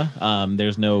Usama.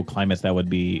 There's no climates that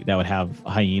would have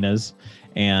hyenas,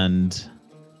 and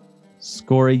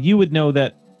Scora, you would know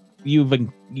that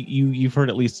you've heard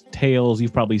at least tales.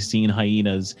 You've probably seen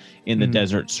hyenas in the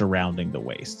desert surrounding the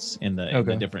wastes, in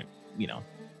the different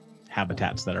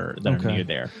habitats that are near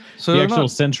there. So the actual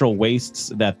central wastes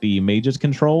that the mages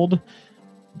controlled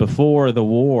before the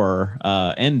war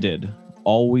ended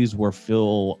always were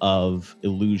full of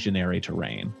illusionary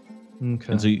terrain.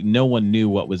 Okay. And so no one knew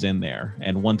what was in there.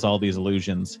 And once all these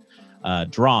illusions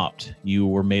dropped, you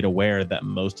were made aware that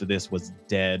most of this was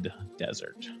dead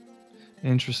desert.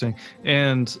 Interesting.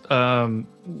 And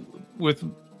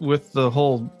with the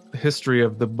whole history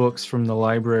of the books from the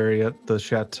library at the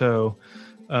chateau,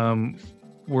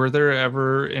 were there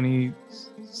ever any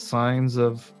signs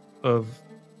of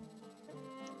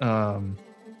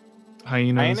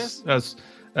hyenas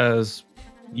as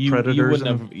predators?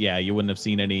 You wouldn't have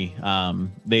seen any.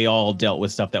 They all dealt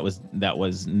with stuff that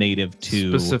was native to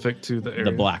specific to the area.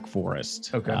 The Black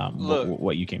Forest. Okay.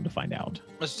 What you came to find out.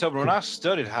 Mr. Tobin, when I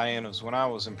studied hyenas when I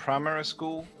was in primary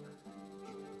school,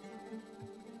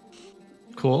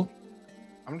 cool.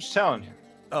 I'm just telling you.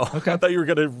 Oh, okay. I thought you were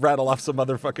gonna rattle off some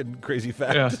other fucking crazy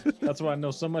fact. Yeah. That's why I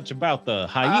know so much about the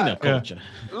hyena culture.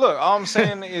 Look, all I'm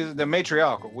saying is the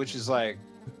matriarchal, which is like,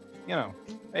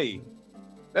 hey,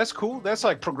 that's cool. That's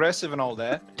like progressive and all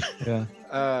that.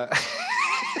 Yeah.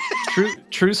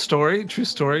 True story.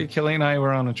 Kelly and I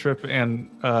were on a trip, and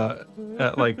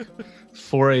at like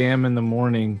 4 a.m. in the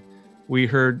morning, we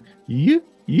heard yip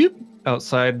yip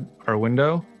outside our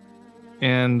window.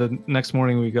 And the next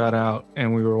morning we got out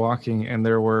and we were walking, and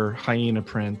there were hyena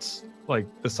prints like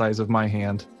the size of my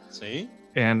hand. See?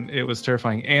 And it was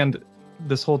terrifying. And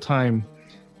this whole time.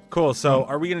 Cool. So,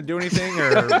 are we gonna do anything,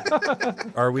 or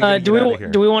are we? Do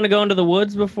we want to go into the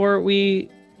woods before we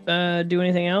do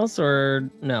anything else, or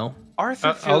no?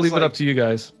 I'll leave it up to you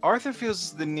guys. Arthur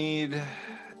feels the need.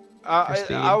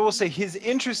 I will say his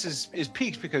interest is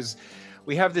piqued because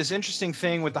we have this interesting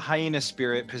thing with the hyena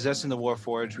spirit possessing the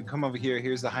Warforged. We come over here.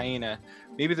 Here's the hyena.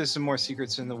 Maybe there's some more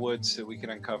secrets in the woods that we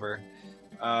can uncover.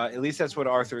 At least that's what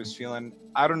Arthur is feeling.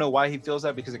 I don't know why he feels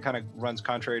that, because it kind of runs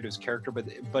contrary to his character,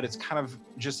 but it's kind of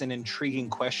just an intriguing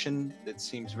question that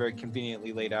seems very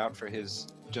conveniently laid out for his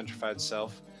gentrified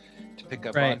self to pick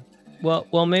up on.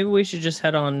 Well, maybe we should just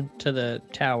head on to the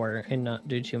tower and not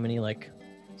do too many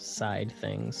side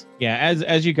things. Yeah,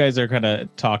 as you guys are kind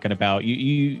of talking about,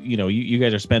 you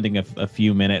guys are spending a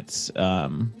few minutes,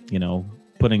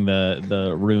 putting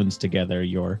the runes together.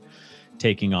 You're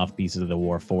taking off pieces of the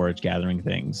Warforged, gathering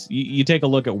things. You take a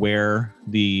look at where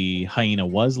the hyena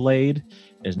was laid.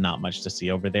 There's not much to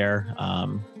see over there.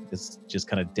 It's just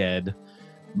kind of dead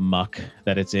muck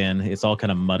that it's in. It's all kind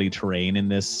of muddy terrain in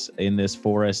this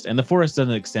forest, and the forest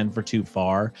doesn't extend for too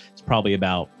far. It's probably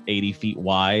about 80 feet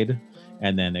wide,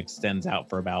 and then extends out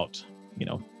for about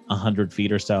 100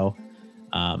 feet or so.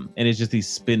 And it's just these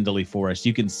spindly forests.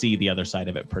 You can see the other side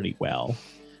of it pretty well.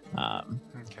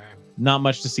 Okay. Not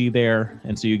much to see there,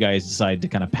 and so you guys decide to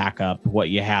kind of pack up what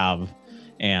you have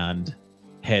and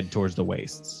head towards the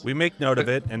wastes. We make note of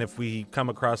it, and if we come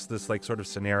across this sort of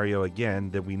scenario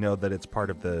again, then we know that it's part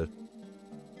of the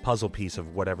puzzle piece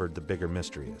of whatever the bigger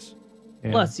mystery is.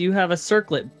 Yeah. Plus, you have a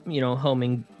circlet,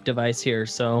 homing device here,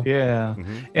 so yeah.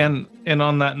 Mm-hmm. And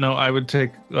on that note, I would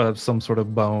take some sort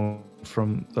of bone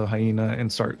from the hyena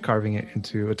and start carving it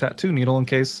into a tattoo needle in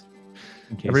case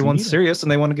everyone's serious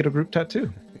and they want to get a group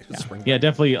tattoo. Yeah,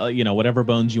 definitely. Whatever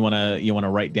bones you wanna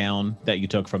write down that you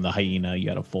took from the hyena, you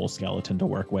had a full skeleton to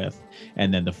work with,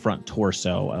 and then the front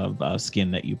torso of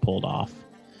skin that you pulled off.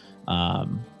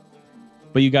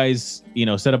 But you guys,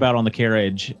 set about on the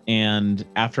carriage, and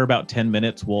after about 10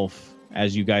 minutes, Wolf,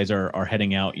 as you guys are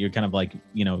heading out, you're kind of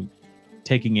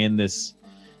taking in this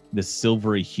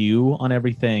silvery hue on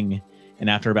everything, and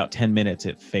after about 10 minutes,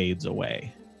 it fades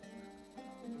away.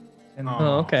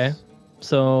 Oh, okay.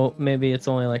 So maybe it's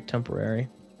only temporary.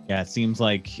 Yeah, it seems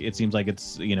like it's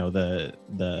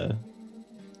the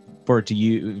for it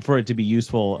to be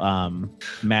useful,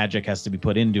 magic has to be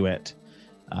put into it.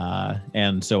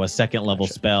 And so a second level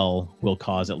spell will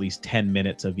cause at least 10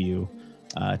 minutes of you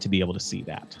to be able to see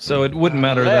that. So it wouldn't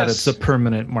matter that it's a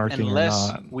permanent marking or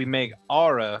not. Unless we make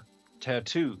aura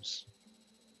tattoos.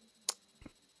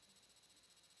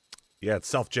 Yeah, it's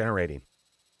self-generating.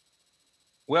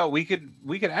 Well, we could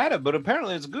add it, but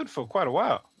apparently it's good for quite a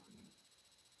while.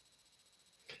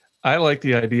 I like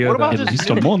the idea What about that just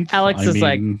a month. Alex is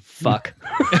like, fuck.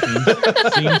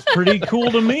 Seems pretty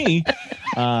cool to me.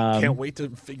 Can't wait to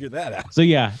figure that out. So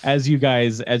yeah, as you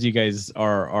guys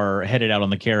are headed out on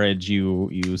the carriage,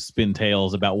 you spin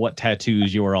tales about what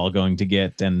tattoos you are all going to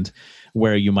get and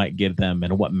where you might get them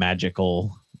and what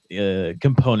magical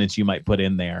components you might put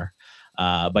in there.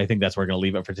 But I think that's where we're going to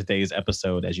leave it for today's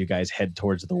episode as you guys head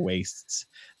towards the wastes.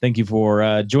 Thank you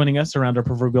for joining us around our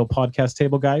proverbial podcast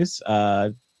table, guys.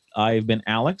 I've been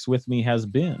Alex. With me has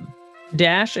been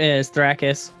Dash is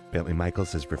Thrakis. Bentley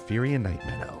Michaels is Rafiri Night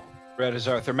Minnow. Red is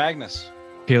Arthur Magnus.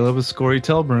 Caleb is Scory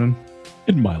Telbrun.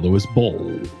 And Milo is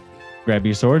Ball. grab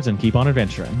your swords and keep on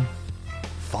adventuring.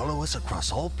 Follow us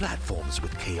across all platforms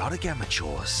with Chaotic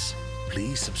Amateurs.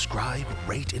 Please subscribe,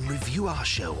 rate, and review our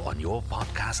show on your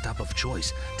podcast app of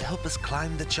choice to help us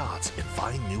climb the charts and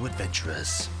find new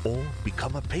adventurers. Or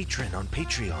become a patron on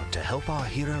Patreon to help our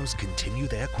heroes continue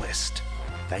their quest.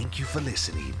 Thank you for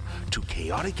listening to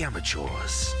Chaotic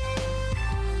Amateurs.